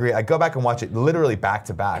to disagree. I go back and watch it literally back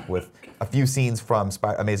to back with a few scenes from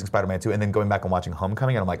Amazing Spider-Man 2 and then going back and watching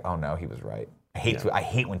Homecoming and I'm like, oh no, he was right. I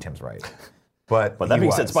hate when Tim's right. But that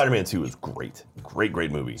being said, Spider-Man 2 is great.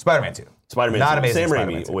 Great movie. Spider-Man 2. Not 2. Amazing Sam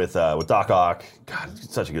Spider-Man Raimi 2. with Doc Ock. God,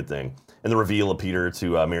 it's such a good thing. And the reveal of Peter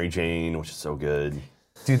to Mary Jane, which is so good.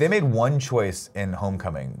 Dude, they made one choice in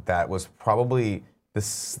Homecoming that was probably the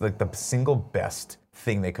single best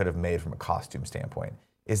thing they could have made from a costume standpoint.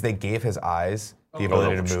 Is they gave his eyes the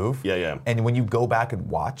ability to move. Yeah. And when you go back and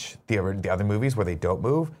watch the other movies where they don't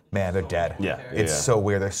move, man, they're dead. Yeah. It's so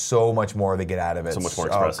weird. There's so much more they get out of it. So much more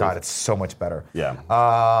expressive. Oh God, it's so much better. Yeah.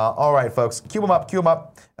 All right, folks, cue them up.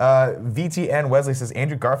 VTN Wesley says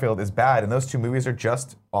Andrew Garfield is bad, and those two movies are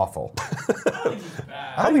just awful.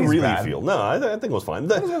 How do you really feel? No, I think it was fine.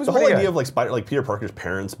 The whole idea of like Peter Parker's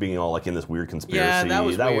parents being all like in this weird conspiracy. Yeah, that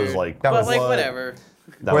was weird. Whatever.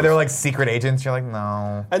 Where they're like secret agents, you're like,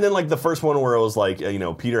 no. And then like the first one where it was like,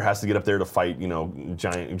 Peter has to get up there to fight,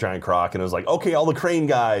 Giant Croc, and it was like, okay, all the Crane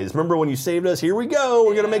guys, remember when you saved us? Here we go,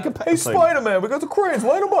 we're gonna make a Hey, Spider-Man, we got the Cranes,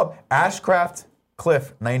 light them up. Ashcraft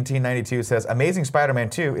Cliff, 1992 says, Amazing Spider-Man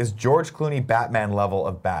 2 is George Clooney Batman level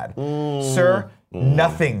of bad. Sir,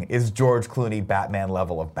 nothing is George Clooney Batman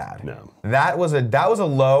level of bad. No. That was a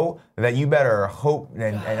low that you better hope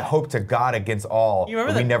and hope to God against all you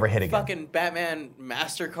remember that we never hit again. Fucking Batman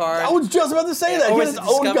MasterCard? I was just about to say that. Or He was had it his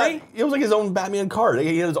own Discovery? it was like his own Batman card.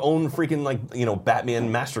 He had his own freaking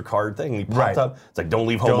Batman MasterCard thing. He popped up. It's like, don't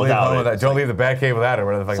leave home without it. Don't leave the Batcave without it.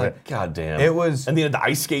 Whatever the fuck. It's like, God damn. It was. And he had the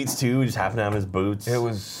ice skates too. He just happened to have his boots. It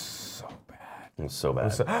was so bad. It was so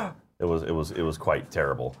bad. It was quite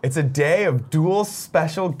terrible. It's a day of dual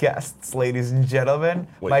special guests, ladies and gentlemen.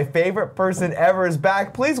 Wait. My favorite person ever is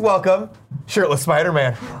back. Please welcome Shirtless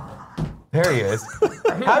Spider-Man. There he is.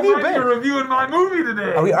 How have you been? You're reviewing my movie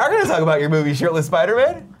today. We are going to talk about your movie, Shirtless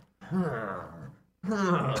Spider-Man.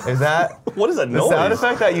 Is that What is that the noise? sound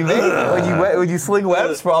effect that you make when you sling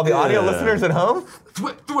webs for all the audio listeners at home?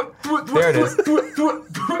 There it is.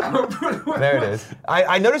 There it is.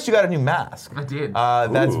 I noticed you got a new mask. I did.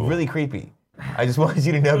 That's Ooh. really creepy. I just wanted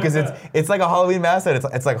you to know because it's like a Halloween mask and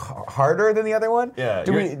it's like harder than the other one. Yeah.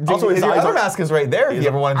 Also, his other mask is right there. If you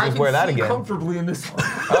ever wanted to I just wear that can see again. comfortably in this one.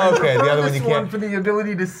 Okay, the other one you This one can't. for the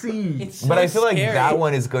ability to see. It's so But I feel like scary. that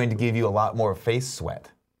one is going to give you a lot more face sweat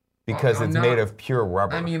because I'm it's not- made of pure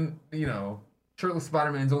rubber. I mean, Shirtless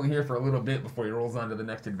Spider-Man's only here for a little bit before he rolls on to the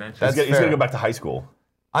next adventure. That's He's fair. gonna go back to high school.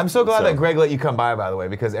 I'm so glad So- that Greg let you come by the way,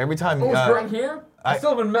 because every time. Oh, is Greg here? I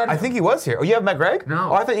still haven't met him. I think he was here. Oh, you haven't met Greg?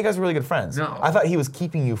 No. Oh, I thought you guys were really good friends. No. I thought he was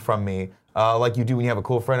keeping you from me, like you do when you have a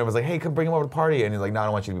cool friend. It was like, hey, come bring him over to the party, and he's like, no, I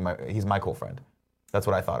don't want you to be he's my cool friend. That's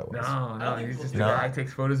what I thought it was. No, he's just a No. guy who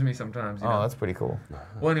takes photos of me sometimes. Oh, that's pretty cool.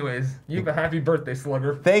 Well, anyways, you have a happy birthday,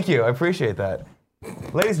 Slugger. Thank you. I appreciate that.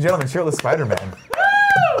 Ladies and gentlemen, Shirtless Spider-Man.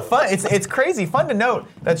 Fun. It's crazy. Fun to note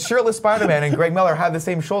that Shirtless Spider-Man and Greg Miller have the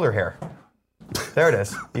same shoulder hair. There it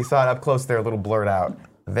is. You saw it up close there, a little blurred out.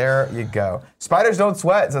 There you go. Spiders don't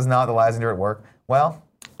sweat, says not the Lysander at work. Well,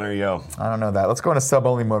 There you go. I don't know that. Let's go into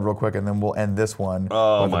sub-only mode real quick, and then we'll end this one.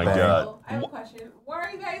 Oh with a my bang. God. Well, I have a question. Why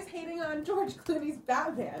are you guys hating on George Clooney's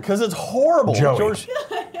Batman? Because it's horrible. Joey. George,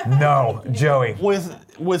 No, Joey. with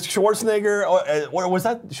Schwarzenegger, or was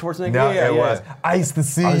that Schwarzenegger? No, yeah, it was. Ice to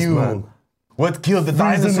see Iceman. you. What killed the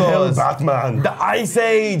Freezing hell, dinosaurs? Batman. The Ice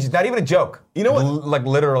Age. Not even a joke. You know what? Like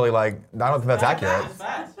literally, like I don't think that's accurate.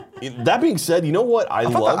 That being said, you know what I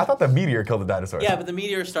love? I thought the meteor killed the dinosaurs. Yeah, but the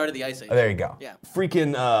meteor started the Ice Age. Oh, there you go. Yeah.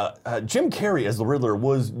 Freaking Jim Carrey as the Riddler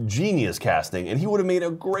was genius casting, and he would have made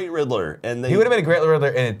a great Riddler. And He would have made a great Riddler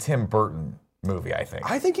in a Tim Burton movie, I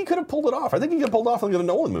think. I think he could have pulled it off. I think he could have pulled off like a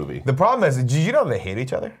Nolan movie. The problem is, did you know they hate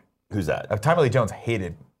each other? Who's that? Tommy Lee Jones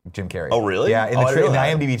hated Jim Carrey. Oh, really? Yeah, in Oh, I the didn't know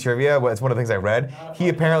that. IMDb trivia, it's one of the things I read. He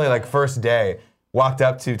apparently, like, first day, walked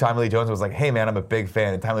up to Tommy Lee Jones and was like, hey man, I'm a big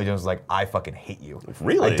fan. And Tommy Lee Jones was like, I fucking hate you.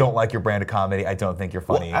 Really? I don't like your brand of comedy. I don't think you're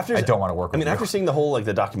funny. I don't want to work with you. After seeing the whole, like,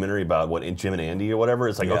 the documentary about Jim and Andy or whatever,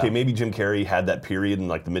 it's like, okay, maybe Jim Carrey had that period in,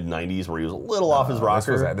 like, the mid-90s where he was a little off his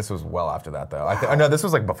rocker. This was well after that, though. No, this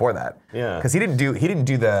was, like, before that. Yeah. Because he didn't do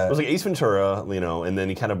the... It was like Ace Ventura, you know, and then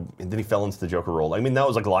he fell into the Joker role. I mean, that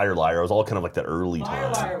was like Liar Liar. It was all kind of like that early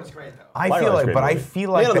time. Liar was great, though. I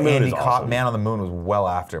feel like the Andy Cop Man on the Moon was well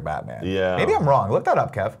after Batman. Yeah. Maybe I'm wrong. Look that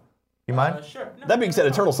up, Kev. You mind? Sure. No, that being said,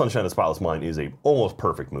 Eternal Sunshine of the Spotless Mind is a almost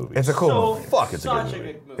perfect movie. It's a cool movie. It's a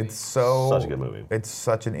good movie. It's such a good movie. It's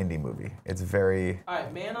such an indie movie. It's very All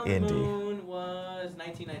right, Man on indie. the Moon was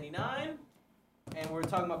 1999, and we're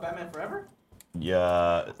talking about Batman Forever?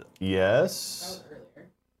 Yeah. Yes. That was earlier.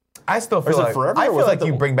 I still feel like Forever, I feel like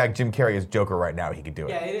you bring back Jim Carrey as Joker right now, he could do it.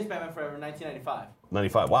 Yeah, it is Batman Forever, 1995.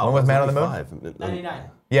 95. Wow. When was Man on the Moon? 99.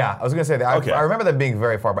 Yeah, I was gonna say that. Okay. I remember them being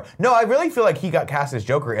very far back. No, I really feel like he got cast as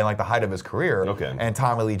Joker in like the height of his career. Okay. And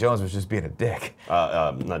Tommy Lee Jones was just being a dick.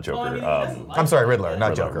 Not Joker. Well, I mean, he doesn't like I'm sorry, it. Riddler,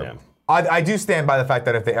 not Joker. Yeah. I do stand by the fact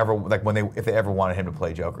that if they ever wanted him to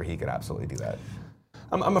play Joker, he could absolutely do that.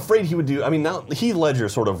 I'm afraid he would do. I mean, now Heath Ledger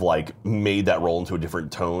sort of like made that role into a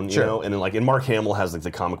different tone, you know. And then like, and Mark Hamill has like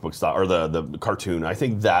the comic book style or the cartoon. I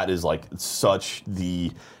think that is like such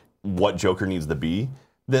the what Joker needs to be.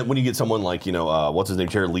 That when you get someone like what's his name,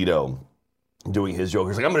 Jared Leto, doing his Joker,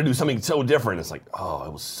 he's like, I'm going to do something so different. It's like, oh,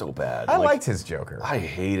 it was so bad. I liked his Joker. I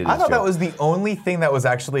hated his I thought Joker. that was the only thing that was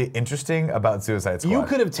actually interesting about Suicide Squad. You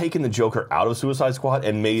could have taken the Joker out of Suicide Squad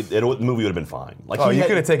and made it. The movie would have been fine. Like, you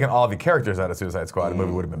could have taken all the characters out of Suicide Squad. The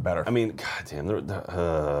movie would have been better. I mean, goddamn,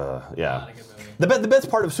 yeah. The best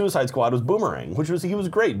part of Suicide Squad was Boomerang, which was he was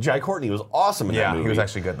great. Jai Courtney was awesome in that movie. Yeah, he was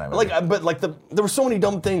actually good in that movie. There were so many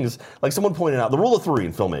dumb things. Like someone pointed out, the rule of three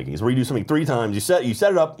in filmmaking is where you do something 3 times, you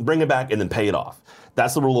set it up, bring it back, and then pay it off.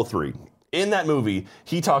 That's the rule of 3. In that movie,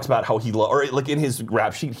 he talks about how in his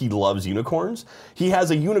rap sheet, he loves unicorns. He has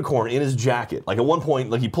a unicorn in his jacket. Like at one point,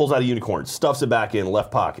 like he pulls out a unicorn, stuffs it back in left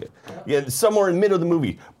pocket. Yeah, somewhere in the middle of the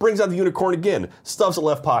movie, brings out the unicorn again, stuffs it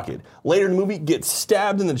left pocket. Later in the movie, gets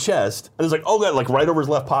stabbed in the chest, and it's like, oh god, like right over his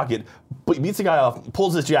left pocket. But beats the guy off,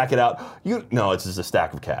 pulls his jacket out. No, it's just a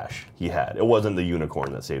stack of cash he had. It wasn't the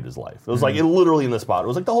unicorn that saved his life. It was like it literally in the spot. It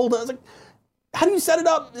was like the whole time. It was like, how do you set it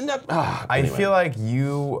up? I feel like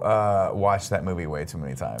you watched that movie way too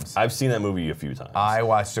many times. I've seen that movie a few times. I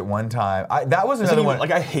watched it one time. That was another one.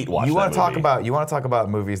 Like I hate watching. You want to talk about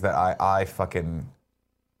movies that I fucking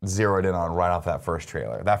zeroed in on right off that first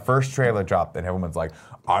trailer. That first trailer dropped, and everyone's like,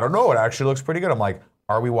 I don't know, it actually looks pretty good. I'm like,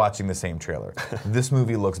 are we watching the same trailer? This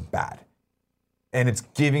movie looks bad, and it's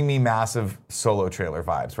giving me massive Solo trailer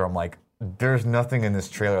vibes. Where I'm like, there's nothing in this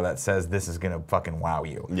trailer that says this is gonna fucking wow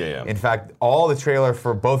you. Yeah. In fact, all the trailer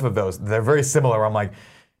for both of those, they're very similar. I'm like,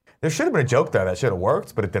 there should have been a joke there that should have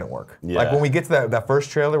worked, but it didn't work. Yeah. Like when we get to that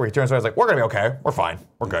first trailer where he turns around, he's like, we're gonna be okay, we're fine,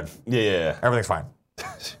 we're good. Yeah. Everything's fine.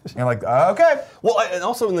 And you're like, okay. Well, and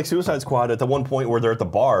also in the Suicide Squad, at the one point where they're at the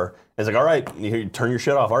bar, it's like, all right, you turn your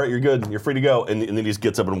shit off. All right, you're good. You're free to go. And then he just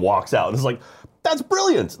gets up and walks out. And it's like, that's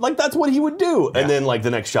brilliant. Like, that's what he would do. Yeah. And then, like, the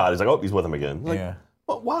next shot is like, oh, he's with him again. Like, yeah.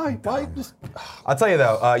 But why? Why just... I'll tell you,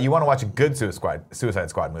 though, you want to watch a good Suicide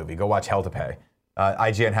Squad movie, go watch Hell to Pay.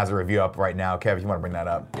 IGN has a review up right now. Kev, if you want to bring that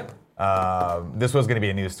up. Yep. This was going to be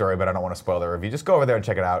a news story, but I don't want to spoil the review. Just go over there and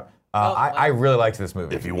check it out. I really liked this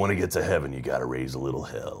movie. If you want to get to heaven, you got to raise a little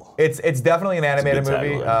hell. It's definitely an animated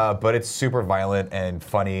movie, tagline. but it's super violent and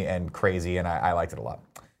funny and crazy, and I liked it a lot.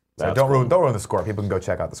 So That's don't cool. ruin the score. People can go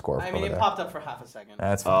check out the score. I mean, it popped up for half a second.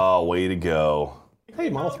 That's fine. Oh, way to go. Hey,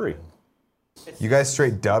 Model 3. You guys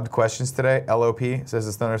straight dubbed questions today? LOP, says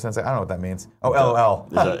the Stoner Sensei. I don't know what that means. Oh, LOL.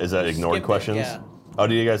 Is that ignored Skip it, questions? yeah. Oh,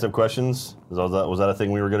 do you guys have questions? Was that a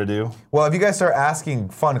thing we were going to do? Well, if you guys start asking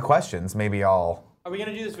fun questions, maybe I'll... Are we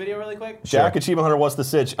gonna do this video really quick? Jack, Achievement Hunter, what's the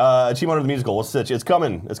sitch? Achievement Hunter the musical, what's the sitch? It's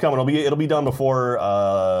coming. It'll be done before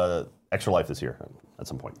Extra Life this year at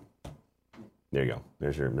some point. There you go.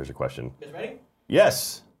 There's your question. You guys ready?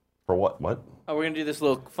 Yes. For what? What? Oh, we're gonna do this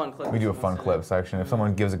little fun clip. We do a fun clip section. If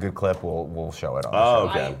someone gives a good clip, we'll show it on the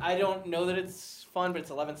Oh, show. okay. I don't know that it's fun, but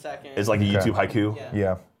it's 11 seconds. It's like a YouTube haiku.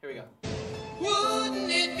 Yeah. Here we go.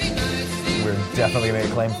 We're definitely going to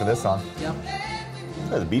get claimed for this song. Yep.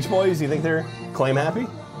 The Beach Boys, you think they're claim happy?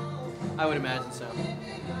 I would imagine so.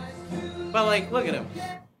 But like, look at him.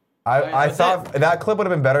 I thought that clip would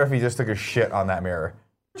have been better if he just took a shit on that mirror.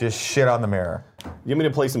 Just shit on the mirror. You want me to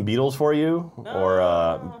play some Beatles for you?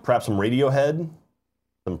 Or perhaps some Radiohead?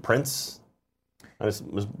 Some Prince? I just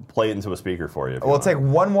play it into a speaker for you. We'll take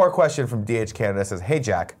one more question from DH Canada. It says, hey,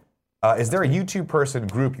 Jack, is there a YouTube person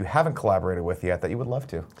group you haven't collaborated with yet that you would love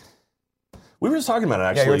to? We were just talking about it,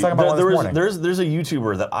 actually. Yeah, you were talking about one this morning. There's a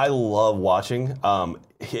YouTuber that I love watching.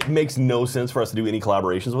 It makes no sense for us to do any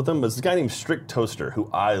collaborations with him, but it's a guy named Strict Toaster, who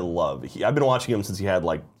I love. I've been watching him since he had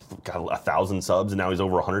like 1,000 subs, and now he's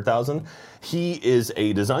over 100,000. He is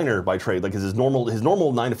a designer by trade. Like his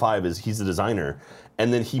normal 9 to 5 is he's a designer,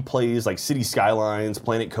 and then he plays like City Skylines,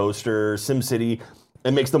 Planet Coaster, SimCity,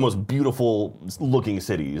 and makes the most beautiful looking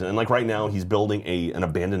cities. And like right now, he's building an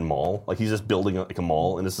abandoned mall. Like he's just building like a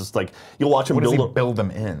mall, and it's just like you'll watch him What does he build them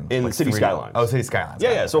in? Like City Skylines. Oh, City Skylines.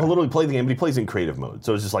 Yeah. So he'll literally play the game, but he plays in creative mode.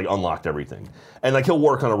 So it's just like unlocked everything. And like he'll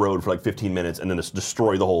work on a road for like 15 minutes and then just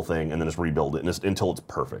destroy the whole thing and then just rebuild it until it's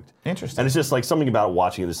perfect. Interesting. And it's just like something about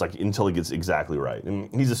watching it, just like until it gets exactly right. And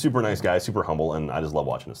he's a super nice guy, super humble, and I just love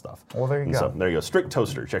watching his stuff. Well, there you go. So there you go. Strict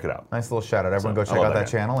Toaster. Check it out. Nice little shout out. Everyone go check out that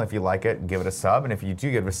channel. If you like it, give it a sub. And if you do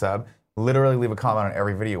give it a sub, literally leave a comment on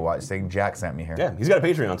every video you watch saying Jack sent me here. Yeah, he's got a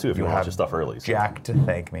Patreon too if you want to watch his stuff early. So. Jack to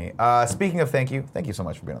thank me. Speaking of thank you so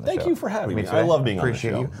much for being on the show. Thank you for having me. today. I love being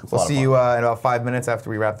Appreciate on the show. you. We'll see you in about 5 minutes after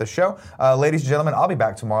we wrap this show. Ladies and gentlemen, I'll be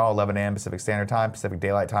back tomorrow, 11 a.m. Pacific Standard Time, Pacific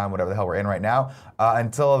Daylight Time, whatever the hell we're in right now.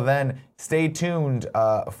 Until then, stay tuned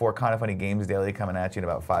for Kind of Funny Games Daily coming at you in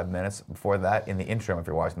about 5 minutes. Before that, in the intro, if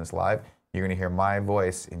you're watching this live, you're going to hear my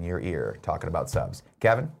voice in your ear talking about subs.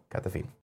 Kevin, cut the feed.